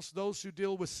the most, those who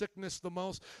deal with sickness the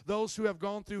most, those who have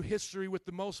gone through history with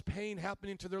the most pain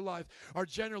happening to their life are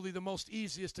generally the most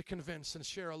easiest to convince and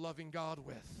share a loving God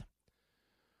with.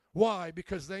 Why?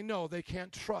 Because they know they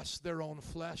can't trust their own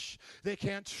flesh. They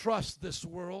can't trust this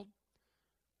world.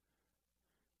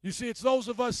 You see, it's those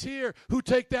of us here who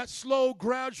take that slow,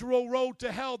 gradual road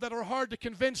to hell that are hard to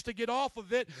convince to get off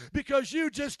of it, because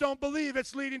you just don't believe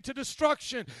it's leading to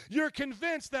destruction. You're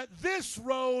convinced that this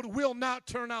road will not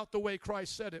turn out the way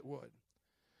Christ said it would.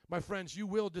 My friends, you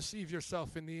will deceive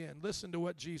yourself in the end. Listen to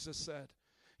what Jesus said.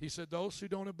 He said, those who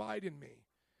don't abide in me,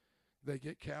 they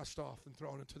get cast off and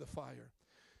thrown into the fire.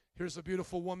 Here's a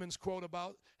beautiful woman's quote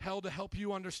about hell to help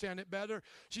you understand it better.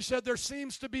 She said, there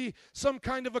seems to be some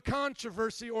kind of a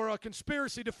controversy or a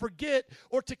conspiracy to forget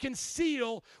or to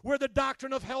conceal where the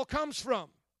doctrine of hell comes from.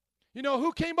 You know,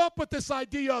 who came up with this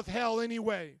idea of hell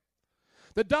anyway?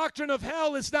 The doctrine of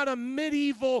hell is not a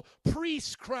medieval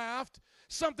priestcraft,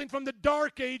 something from the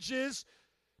Dark Ages,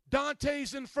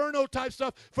 Dante's Inferno type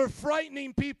stuff for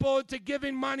frightening people into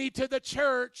giving money to the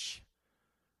church.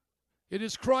 It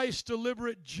is Christ's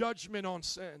deliberate judgment on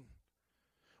sin.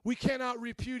 We cannot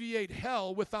repudiate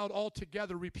hell without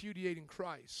altogether repudiating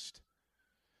Christ.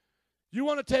 You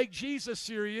want to take Jesus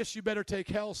serious, you better take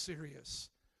hell serious.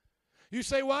 You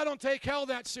say, well, I don't take hell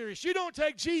that serious. You don't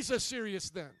take Jesus serious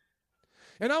then.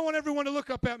 And I want everyone to look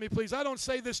up at me, please. I don't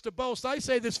say this to boast. I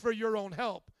say this for your own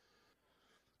help.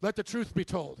 Let the truth be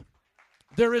told.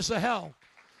 There is a hell.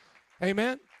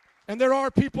 Amen? And there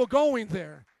are people going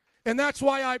there. And that's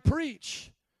why I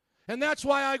preach. And that's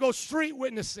why I go street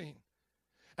witnessing.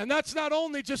 And that's not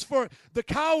only just for the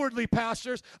cowardly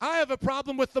pastors. I have a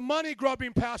problem with the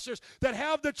money-grubbing pastors that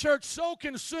have the church so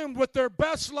consumed with their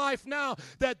best life now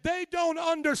that they don't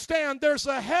understand there's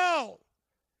a hell.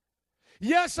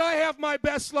 Yes, I have my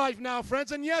best life now,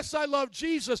 friends, and yes, I love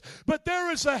Jesus, but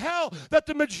there is a hell that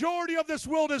the majority of this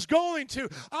world is going to.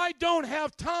 I don't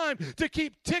have time to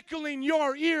keep tickling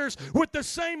your ears with the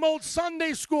same old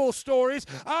Sunday school stories.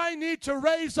 I need to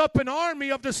raise up an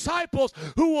army of disciples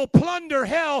who will plunder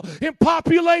hell and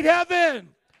populate heaven.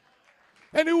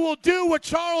 And who will do what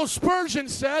Charles Spurgeon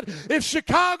said, if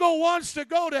Chicago wants to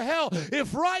go to hell,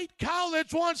 if Wright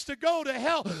College wants to go to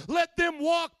hell, let them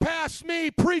walk past me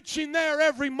preaching there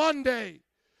every Monday.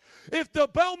 If the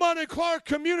Belmont and Clark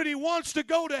community wants to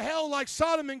go to hell like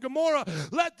Sodom and Gomorrah,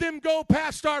 let them go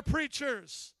past our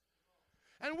preachers.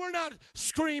 And we're not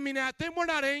screaming at them. We're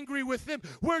not angry with them.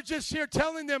 We're just here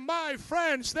telling them, my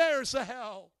friends, there's a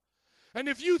hell. And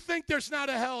if you think there's not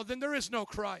a hell, then there is no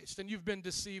Christ, and you've been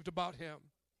deceived about him.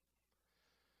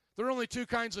 There are only two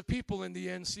kinds of people in the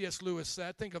end, C.S. Lewis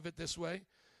said. Think of it this way.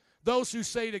 Those who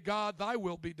say to God, thy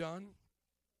will be done,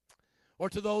 or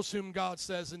to those whom God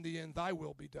says in the end, thy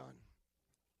will be done.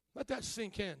 Let that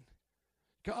sink in.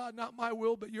 God, not my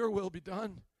will, but your will be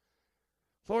done.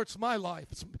 Lord, it's my life.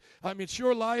 It's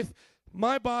your life.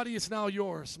 My body is now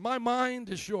yours. My mind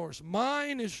is yours.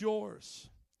 Mine is yours.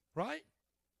 Right?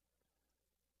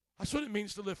 That's what it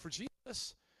means to live for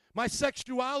Jesus. My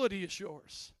sexuality is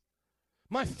yours.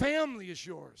 My family is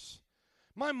yours.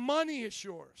 My money is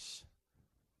yours.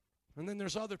 And then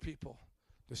there's other people.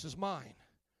 This is mine.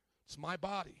 It's my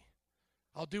body.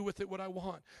 I'll do with it what I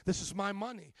want. This is my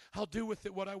money. I'll do with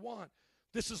it what I want.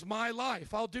 This is my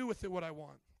life. I'll do with it what I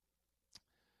want.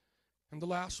 And the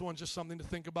last one, just something to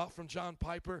think about from John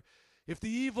Piper. If the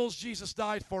evils Jesus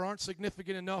died for aren't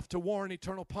significant enough to warrant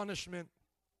eternal punishment,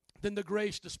 then the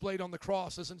grace displayed on the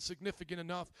cross isn't significant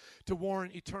enough to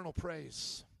warrant eternal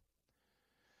praise.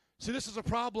 See, this is a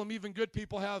problem even good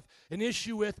people have an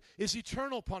issue with, is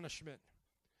eternal punishment.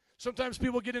 Sometimes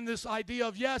people get into this idea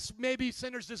of, yes, maybe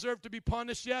sinners deserve to be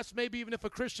punished. Yes, maybe even if a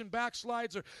Christian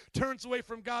backslides or turns away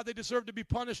from God, they deserve to be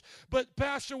punished. But,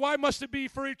 Pastor, why must it be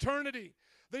for eternity?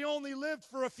 They only lived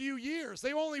for a few years.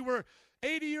 They only were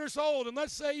 80 years old. And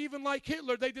let's say even like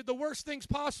Hitler, they did the worst things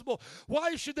possible.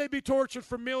 Why should they be tortured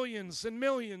for millions and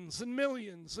millions and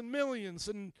millions and millions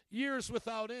and years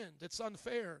without end? It's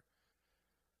unfair.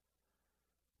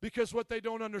 Because what they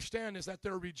don't understand is that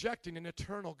they're rejecting an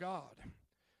eternal God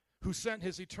who sent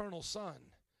his eternal Son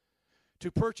to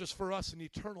purchase for us an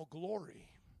eternal glory.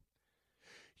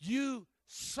 You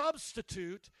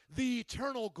substitute the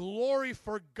eternal glory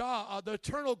for God, the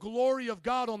eternal glory of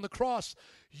God on the cross.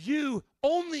 You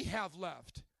only have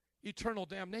left eternal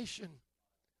damnation.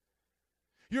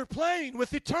 You're playing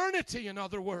with eternity, in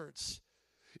other words.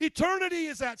 Eternity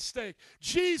is at stake.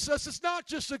 Jesus is not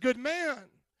just a good man.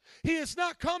 He is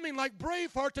not coming like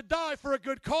Braveheart to die for a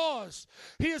good cause.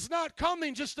 He is not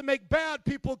coming just to make bad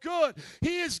people good.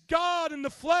 He is God in the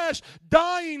flesh,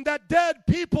 dying that dead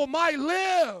people might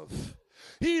live.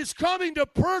 He is coming to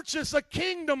purchase a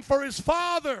kingdom for his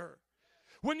Father.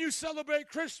 When you celebrate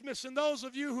Christmas, and those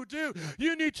of you who do,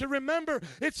 you need to remember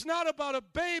it's not about a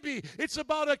baby. It's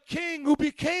about a king who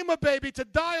became a baby to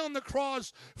die on the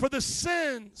cross for the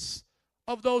sins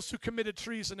of those who committed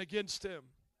treason against him,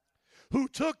 who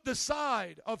took the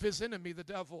side of his enemy, the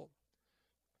devil.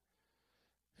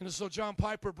 And so John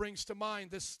Piper brings to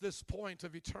mind this point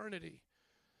of eternity.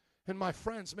 And my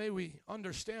friends, may we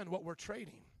understand what we're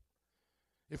trading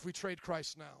if we trade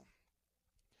Christ now.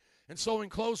 And so in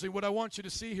closing, what I want you to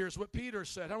see here is what Peter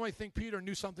said. How many think Peter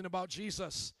knew something about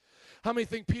Jesus? How many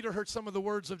think Peter heard some of the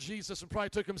words of Jesus and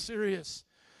probably took him serious?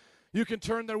 You can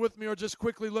turn there with me or just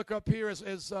quickly look up here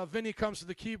as Vinny comes to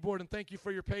the keyboard, and thank you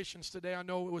for your patience today. I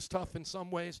know it was tough in some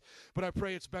ways, but I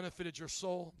pray it's benefited your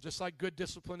soul. Just like good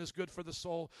discipline is good for the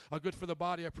soul, good for the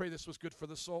body, I pray this was good for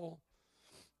the soul.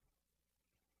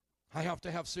 I have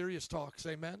to have serious talks,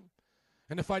 amen?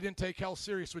 And if I didn't take hell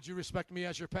serious, would you respect me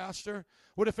as your pastor?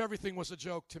 What if everything was a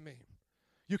joke to me?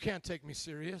 You can't take me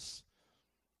serious.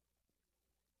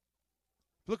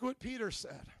 Look what Peter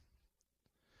said.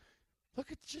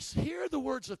 Just hear the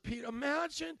words of Peter.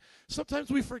 Imagine,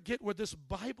 sometimes we forget where this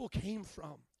Bible came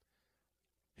from.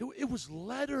 It was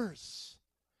letters.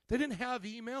 They didn't have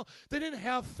email. They didn't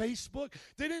have Facebook.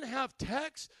 They didn't have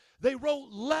text. They wrote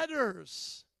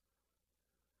letters.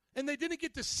 And they didn't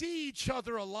get to see each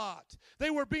other a lot. They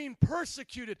were being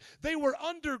persecuted. They were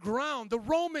underground. The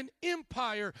Roman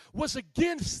Empire was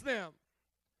against them.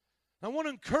 I want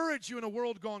to encourage you in a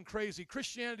world gone crazy.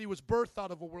 Christianity was birthed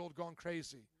out of a world gone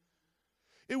crazy.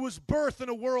 It was birthed in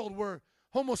a world where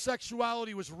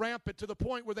homosexuality was rampant to the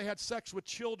point where they had sex with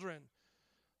children.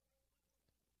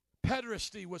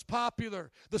 Pederasty was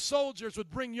popular. The soldiers would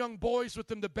bring young boys with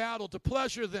them to battle to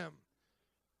pleasure them.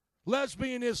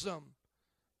 Lesbianism.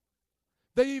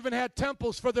 They even had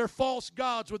temples for their false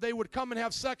gods where they would come and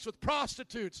have sex with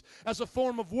prostitutes as a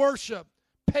form of worship.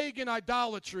 Pagan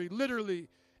idolatry, literally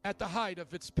at the height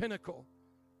of its pinnacle.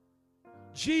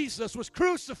 Jesus was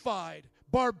crucified.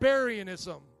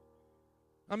 Barbarianism.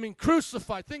 I mean,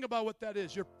 crucified. Think about what that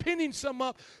is. You're pinning some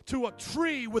up to a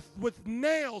tree with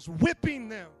nails, whipping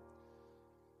them.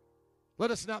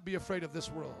 Let us not be afraid of this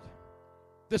world.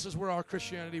 This is where our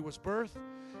Christianity was birthed.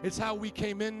 It's how we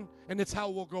came in, and it's how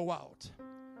we'll go out.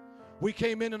 We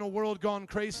came in a world gone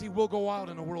crazy. We'll go out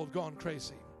in a world gone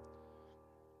crazy.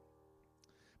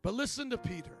 But listen to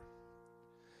Peter.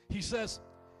 He says,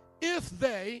 if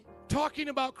they, talking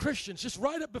about Christians, just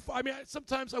right up before,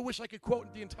 sometimes I wish I could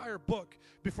quote the entire book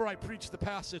before I preach the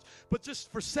passage, but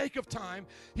just for sake of time,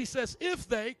 he says, if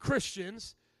they,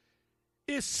 Christians,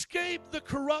 escape the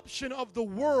corruption of the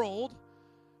world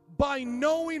by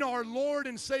knowing our Lord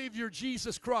and Savior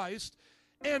Jesus Christ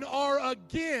and are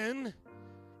again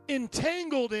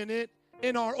entangled in it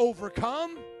and are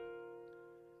overcome,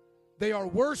 they are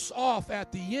worse off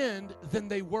at the end than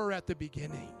they were at the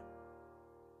beginning.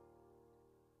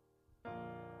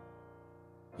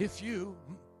 If you,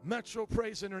 Metro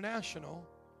Praise International,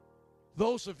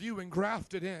 those of you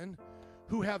engrafted in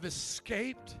who have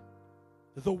escaped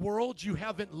the world, you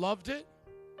haven't loved it,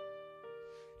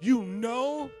 you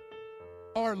know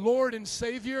our Lord and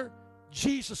Savior,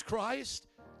 Jesus Christ,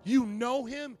 you know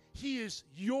Him, He is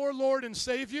your Lord and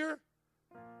Savior.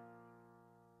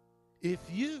 If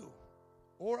you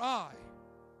or I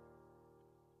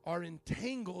are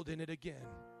entangled in it again,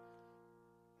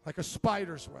 like a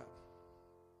spider's web,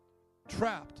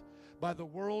 trapped by the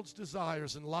world's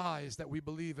desires and lies that we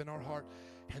believe in our heart,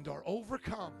 and are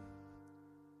overcome,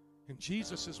 and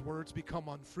Jesus' words become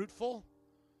unfruitful,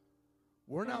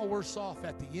 we're now worse off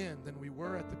at the end than we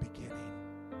were at the beginning.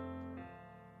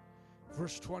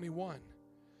 Verse 21.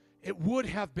 It would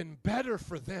have been better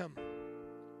for them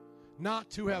not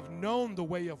to have known the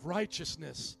way of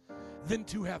righteousness than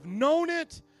to have known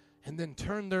it and then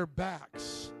turn their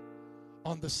backs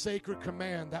on the sacred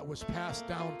command that was passed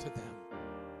down to them.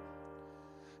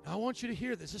 Now I want you to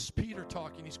hear this. This is Peter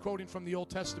talking. He's quoting from the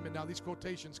Old Testament. Now these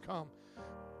quotations come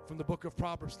from the book of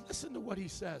Proverbs. Listen to what he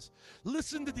says.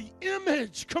 Listen to the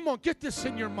image. Come on, get this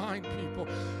in your mind, people.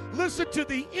 Listen to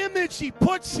the image he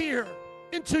puts here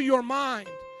into your mind.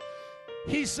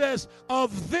 He says,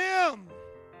 of them,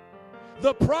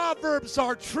 the Proverbs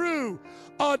are true.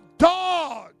 A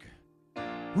dog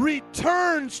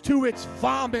returns to its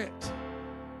vomit.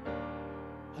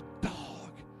 A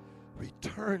dog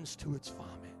returns to its vomit.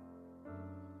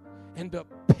 And a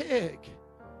pig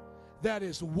that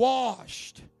is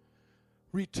washed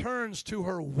returns to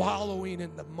her wallowing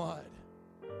in the mud.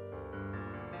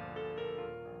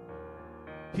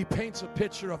 He paints a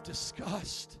picture of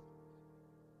disgust.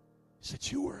 He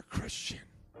said, you were a Christian.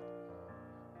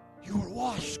 You were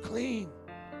washed clean.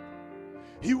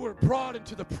 You were brought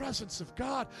into the presence of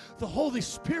God. The Holy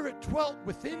Spirit dwelt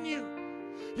within you.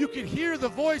 You could hear the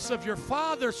voice of your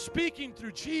Father speaking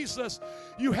through Jesus.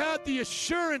 You had the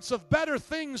assurance of better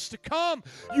things to come.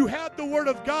 You had the Word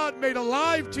of God made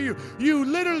alive to you. You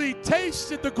literally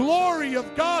tasted the glory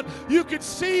of God. You could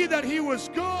see that He was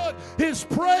good. His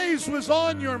praise was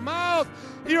on your mouth.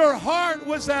 Your heart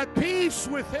was at peace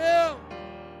with Him.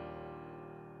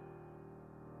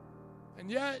 And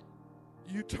yet,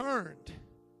 you turned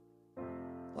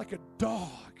like a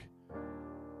dog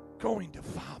going to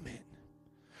vomit.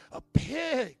 A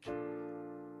pig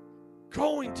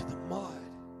going to the mud.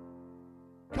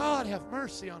 God have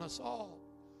mercy on us all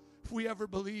if we ever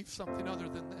believe something other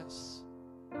than this.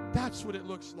 That's what it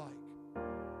looks like.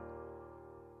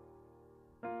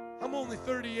 I'm only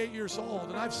 38 years old,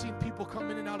 and I've seen people come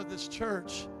in and out of this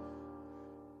church.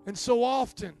 And so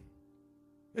often,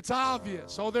 it's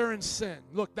obvious. Oh, they're in sin.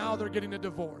 Look, now they're getting a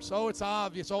divorce. Oh, it's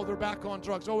obvious. Oh, they're back on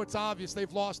drugs. Oh, it's obvious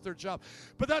they've lost their job.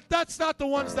 But that's not the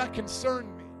ones that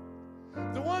concern me.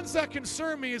 The ones that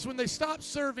concern me is when they stop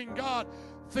serving God,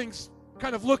 things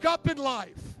kind of look up in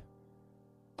life.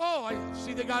 Oh, I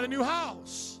see they got a new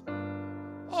house.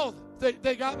 Oh,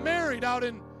 they got married out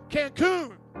in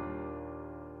Cancun.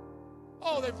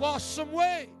 Oh, they've lost some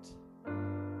weight.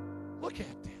 Look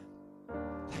at them.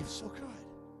 Life's so good.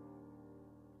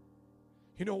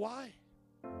 You know why?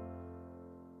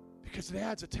 Because it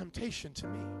adds a temptation to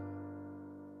me.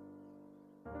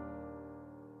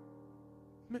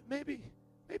 Maybe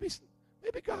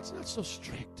God's not so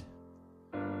strict.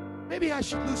 Maybe I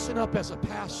should loosen up as a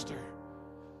pastor.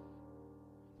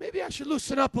 Maybe I should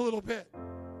loosen up a little bit.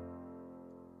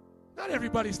 Not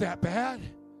everybody's that bad.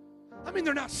 I mean,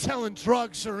 they're not selling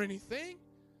drugs or anything.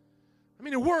 I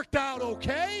mean, it worked out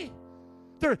okay.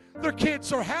 Their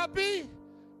kids are happy.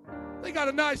 They got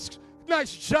a nice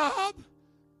job.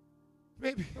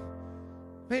 Maybe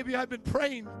I've been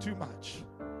praying too much.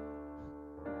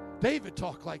 David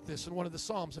talked like this in one of the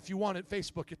Psalms. If you want it,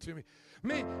 Facebook it to me.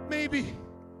 Maybe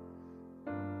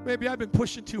I've been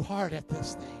pushing too hard at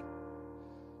this thing.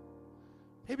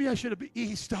 Maybe I should have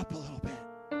eased up a little bit.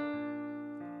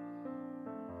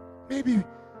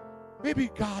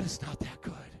 Maybe God is not that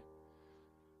good,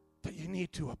 that you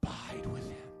need to abide with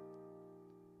Him.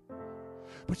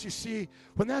 But you see,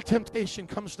 when that temptation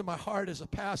comes to my heart as a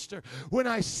pastor, when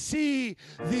I see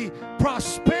the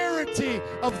prosperity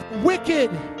of the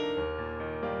wicked,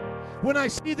 when I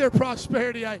see their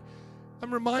prosperity, I'm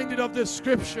reminded of this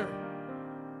scripture.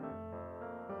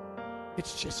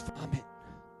 It's just vomit.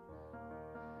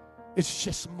 It's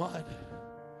just mud.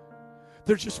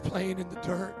 They're just playing in the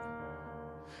dirt.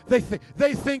 They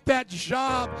think that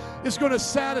job is going to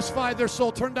satisfy their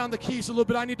soul. Turn down the keys a little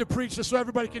bit. I need to preach this so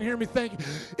everybody can hear me. Thank you.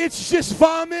 It's just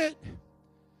vomit.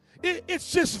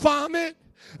 It's just vomit.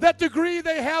 That degree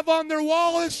they have on their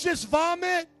wall is just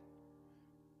vomit.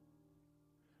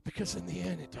 Because in the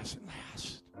end, it doesn't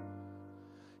last.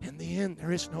 In the end,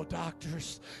 there is no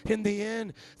doctors. In the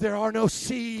end, there are no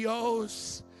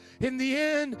CEOs. In the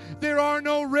end, there are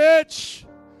no rich.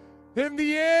 In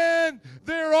the end,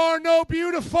 there are no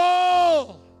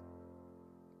beautiful.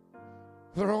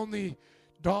 There are only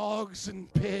dogs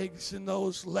and pigs and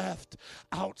those left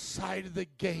outside of the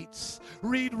gates.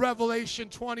 Read Revelation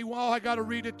 21. Oh, I got to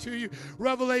read it to you.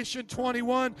 Revelation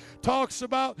 21 talks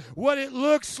about what it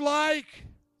looks like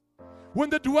when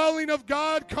the dwelling of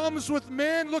God comes with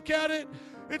men. Look at it.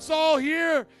 It's all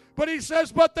here. But he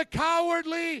says, but the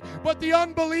cowardly, but the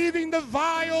unbelieving, the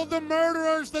vile, the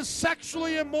murderers, the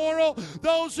sexually immoral,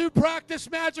 those who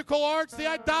practice magical arts, the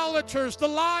idolaters, the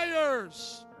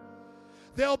liars,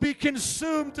 they'll be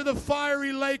consumed to the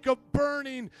fiery lake of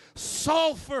burning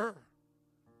sulfur.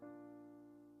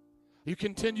 You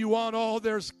continue on, oh,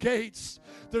 there's gates.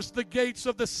 There's the gates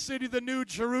of the city, the New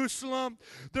Jerusalem.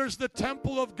 There's the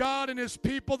temple of God and his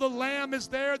people. The Lamb is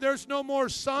there. There's no more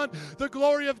sun. The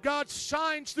glory of God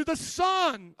shines through the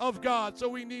Son of God. So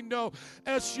we need no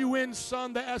S-U-N,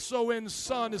 Son. The S-O-N,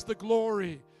 Son, is the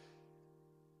glory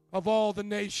of all the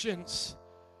nations.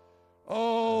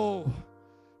 Oh,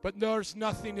 but there's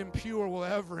nothing impure will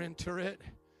ever enter it,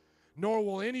 nor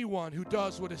will anyone who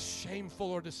does what is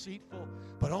shameful or deceitful,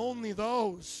 but only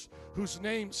those whose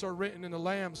names are written in the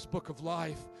Lamb's book of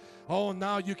life. Oh,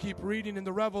 now you keep reading in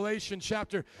the Revelation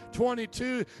chapter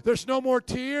 22. There's no more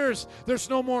tears. There's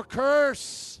no more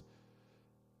curse.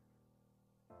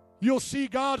 You'll see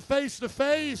God face to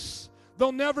face.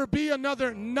 There'll never be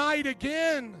another night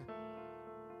again.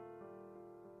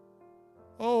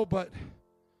 Oh, but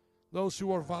those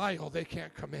who are vile, they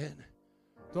can't come in.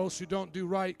 Those who don't do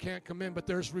right can't come in, but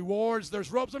there's rewards,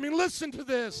 there's ropes. I mean, listen to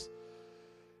this.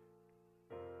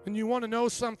 And you want to know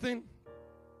something?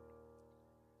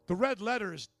 The red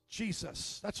letter is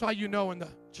Jesus. That's how you know in the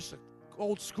just an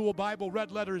old school Bible,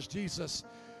 red letter is Jesus.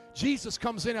 Jesus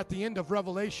comes in at the end of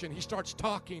Revelation. He starts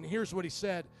talking. Here's what he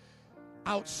said.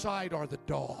 Outside are the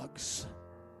dogs.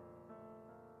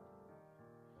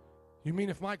 You mean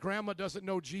if my grandma doesn't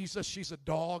know Jesus, she's a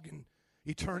dog in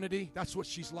eternity? That's what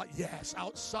she's like. Yes,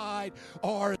 outside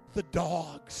are the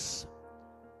dogs.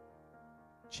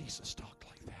 Jesus talked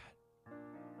like that.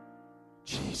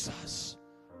 Jesus.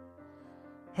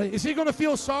 Is he going to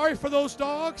feel sorry for those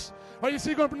dogs? Or is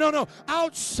he going to, no,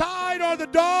 outside are the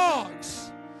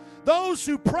dogs. Those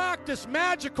who practice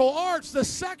magical arts, the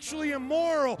sexually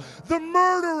immoral, the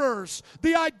murderers,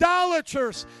 the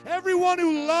idolaters, everyone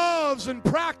who loves and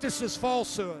practices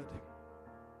falsehood.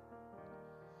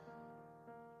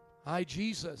 I,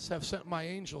 Jesus, have sent my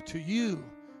angel to you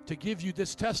to give you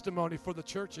this testimony for the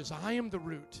churches. I am the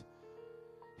root.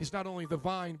 He's not only the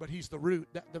vine, but he's the root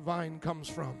that the vine comes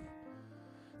from.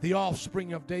 The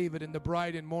offspring of David and the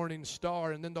bright and morning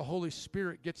star. And then the Holy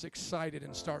Spirit gets excited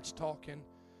and starts talking.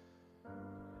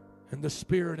 And the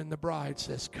Spirit and the bride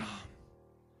says, come.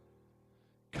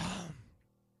 Come.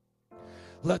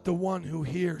 Let the one who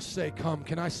hears say, come.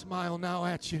 Can I smile now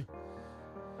at you?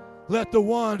 Let the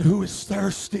one who is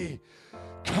thirsty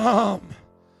come.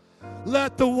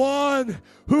 Let the one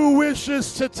who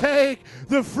wishes to take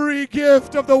the free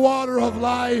gift of the water of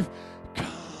life come.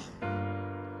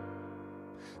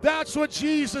 That's what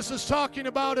Jesus is talking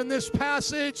about in this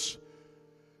passage.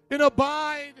 In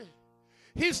abide.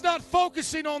 He's not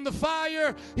focusing on the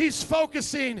fire. He's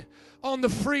focusing on the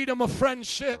freedom of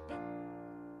friendship.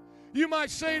 You might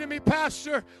say to me,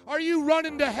 Pastor, are you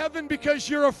running to heaven because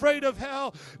you're afraid of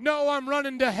hell? No, I'm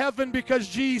running to heaven because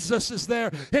Jesus is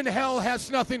there and hell has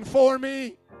nothing for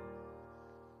me.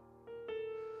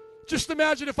 Just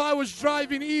imagine if I was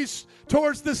driving east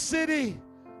towards the city.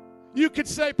 You could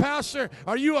say, Pastor,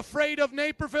 are you afraid of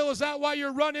Naperville? Is that why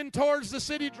you're running towards the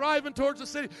city, driving towards the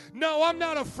city? No, I'm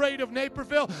not afraid of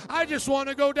Naperville. I just want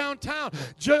to go downtown.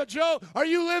 Joe, are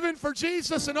you living for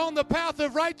Jesus and on the path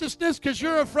of righteousness because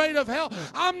you're afraid of hell?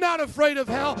 I'm not afraid of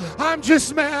hell. I'm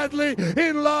just madly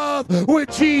in love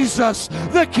with Jesus,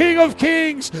 the King of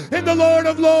Kings and the Lord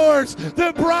of Lords,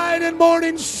 the bright and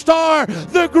morning star,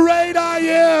 the great I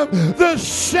am, the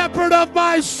shepherd of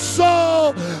my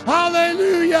soul.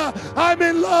 Hallelujah. I'm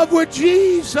in love with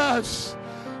Jesus.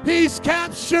 He's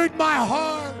captured my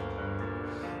heart.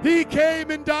 He came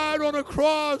and died on a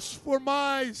cross for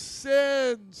my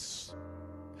sins.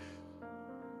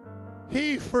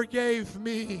 He forgave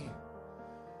me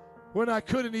when I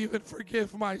couldn't even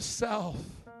forgive myself.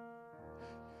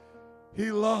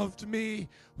 He loved me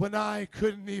when I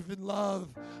couldn't even love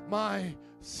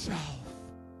myself.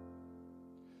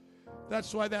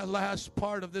 That's why that last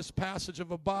part of this passage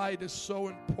of abide is so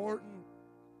important.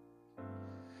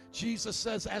 Jesus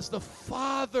says, as the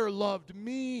Father loved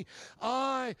me,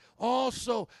 I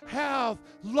also have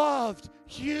loved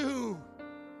you.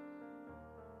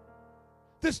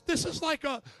 This is like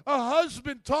a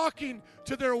husband talking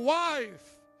to their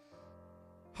wife.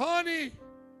 Honey,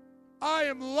 I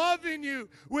am loving you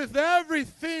with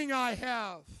everything I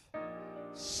have.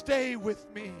 Stay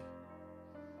with me.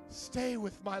 Stay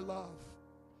with my love.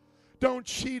 Don't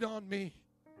cheat on me.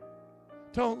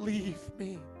 Don't leave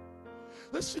me.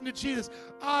 Listen to Jesus.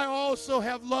 I also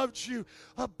have loved you.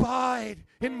 Abide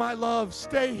in my love.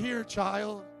 Stay here,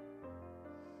 child.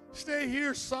 Stay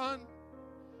here, son.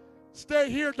 Stay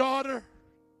here, daughter.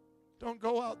 Don't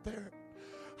go out there.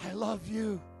 I love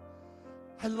you.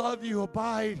 I love you.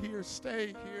 Abide here. Stay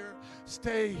here.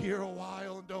 Stay here a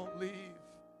while and don't leave.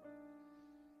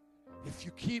 if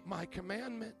you keep my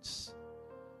commandments,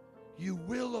 you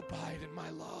will abide in my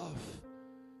love.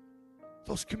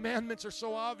 Those commandments are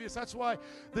so obvious. That's why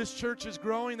this church is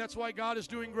growing. That's why God is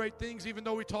doing great things, even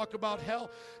though we talk about hell.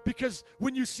 Because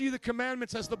when you see the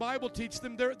commandments as the Bible teaches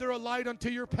them, they're a light unto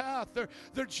your path.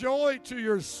 They're joy to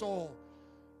your soul.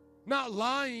 Not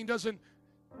lying doesn't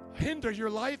hinder your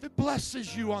life. It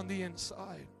blesses you on the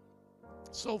inside.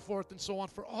 So forth and so on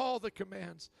for all the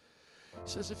commands. He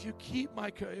says, if you keep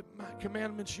my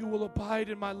commandments, you will abide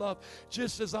in my love,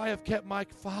 just as I have kept my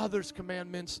Father's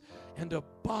commandments and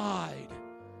abide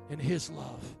in his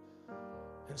love.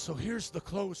 And so here's the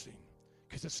closing,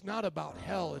 because it's not about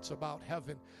hell, it's about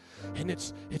heaven. And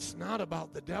it's not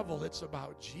about the devil, it's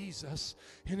about Jesus.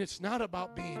 And it's not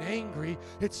about being angry,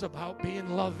 it's about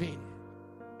being loving.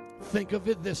 Think of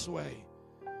it this way.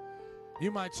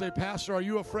 You might say, Pastor, are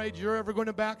you afraid you're ever going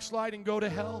to backslide and go to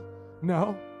hell?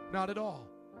 No. Not at all.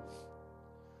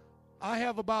 I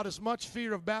have about as much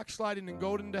fear of backsliding and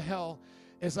going into hell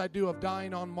as I do of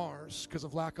dying on Mars because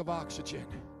of lack of oxygen.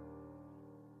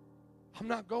 I'm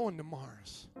not going to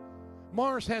Mars.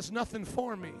 Mars has nothing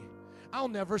for me. I'll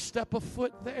never step a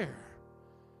foot there.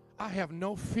 I have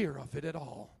no fear of it at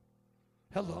all.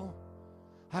 Hello?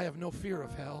 I have no fear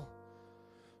of hell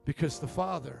because the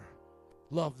Father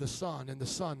loved the Son and the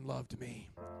Son loved me.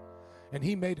 And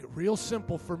he made it real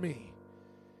simple for me.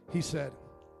 He said,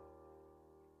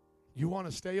 you want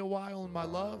to stay a while in my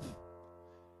love?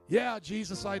 Yeah,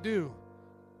 Jesus, I do.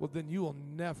 Well, then you will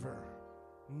never,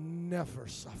 never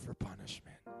suffer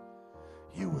punishment.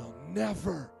 You will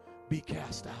never be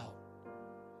cast out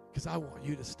because I want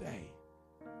you to stay.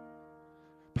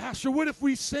 Pastor, what if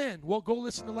we sin? Well, go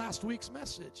listen to last week's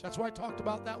message. That's why I talked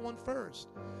about that one first.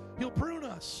 He'll prune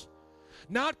us.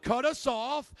 Not cut us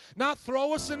off, not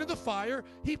throw us into the fire.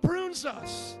 He prunes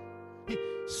us. He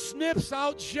snips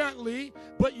out gently,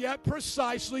 but yet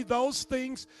precisely those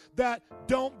things that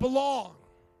don't belong.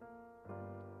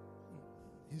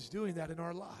 He's doing that in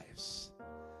our lives.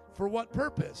 For what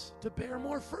purpose? To bear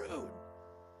more fruit.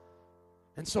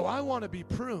 And so I want to be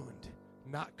pruned,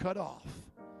 not cut off.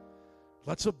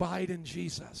 Let's abide in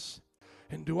Jesus.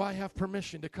 And do I have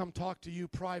permission to come talk to you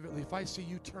privately if I see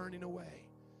you turning away?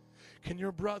 Can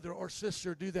your brother or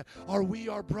sister do that? Are we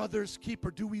our brother's keeper?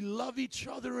 Do we love each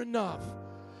other enough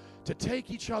to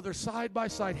take each other side by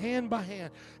side, hand by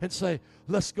hand, and say,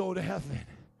 let's go to heaven.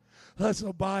 Let's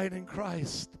abide in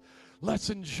Christ.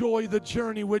 Let's enjoy the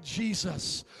journey with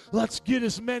Jesus. Let's get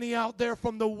as many out there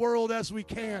from the world as we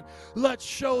can. Let's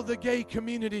show the gay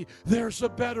community there's a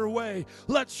better way.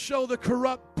 Let's show the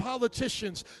corrupt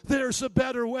politicians there's a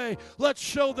better way. Let's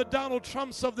show the Donald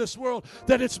Trumps of this world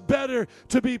that it's better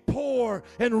to be poor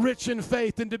and rich in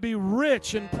faith than to be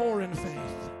rich and poor in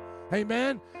faith.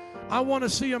 Amen? I want to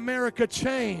see America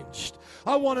changed.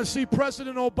 I want to see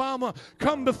President Obama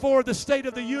come before the State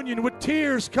of the Union with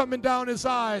tears coming down his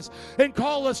eyes and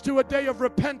call us to a day of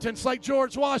repentance like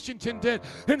George Washington did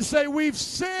and say, we've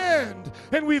sinned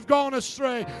and we've gone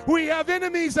astray. We have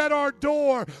enemies at our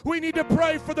door. We need to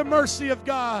pray for the mercy of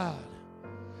God.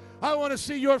 I want to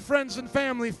see your friends and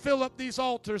family fill up these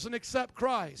altars and accept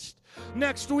Christ.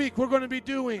 Next week, we're going to be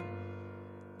doing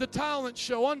the talent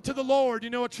show, Unto the Lord,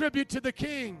 a tribute to the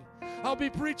King. I'll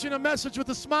be preaching a message with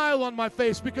a smile on my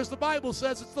face because the Bible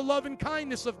says it's the love and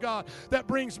kindness of God that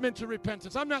brings men to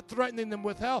repentance. I'm not threatening them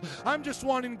with hell. I'm just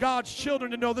wanting God's children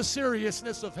to know the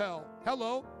seriousness of hell.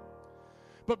 Hello?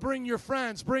 But bring your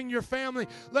friends, bring your family.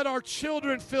 Let our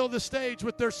children fill the stage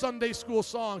with their Sunday school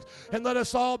songs. And let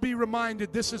us all be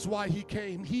reminded this is why he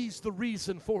came. He's the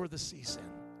reason for the season.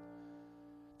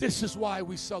 This is why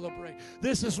we celebrate.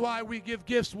 This is why we give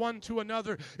gifts one to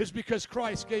another, is because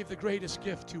Christ gave the greatest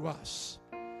gift to us.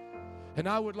 And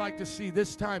I would like to see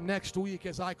this time next week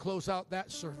as I close out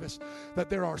that service that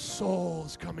there are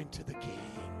souls coming to the King.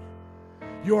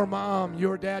 Your mom,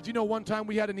 your dad. One time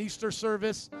we had an Easter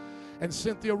service and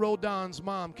Cynthia Rodon's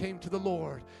mom came to the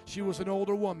Lord. She was an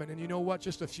older woman, and you know what?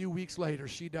 Just a few weeks later,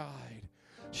 she died.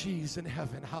 She's in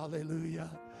heaven.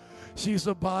 Hallelujah. She's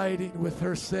abiding with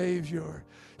her Savior.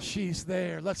 She's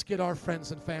there. Let's get our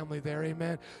friends and family there.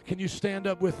 Amen. Can you stand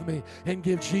up with me and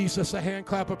give Jesus a hand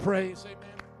clap of praise? Amen.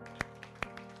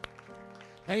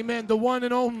 Amen. The one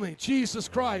and only Jesus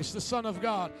Christ, the Son of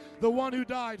God, the one who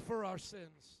died for our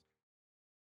sins.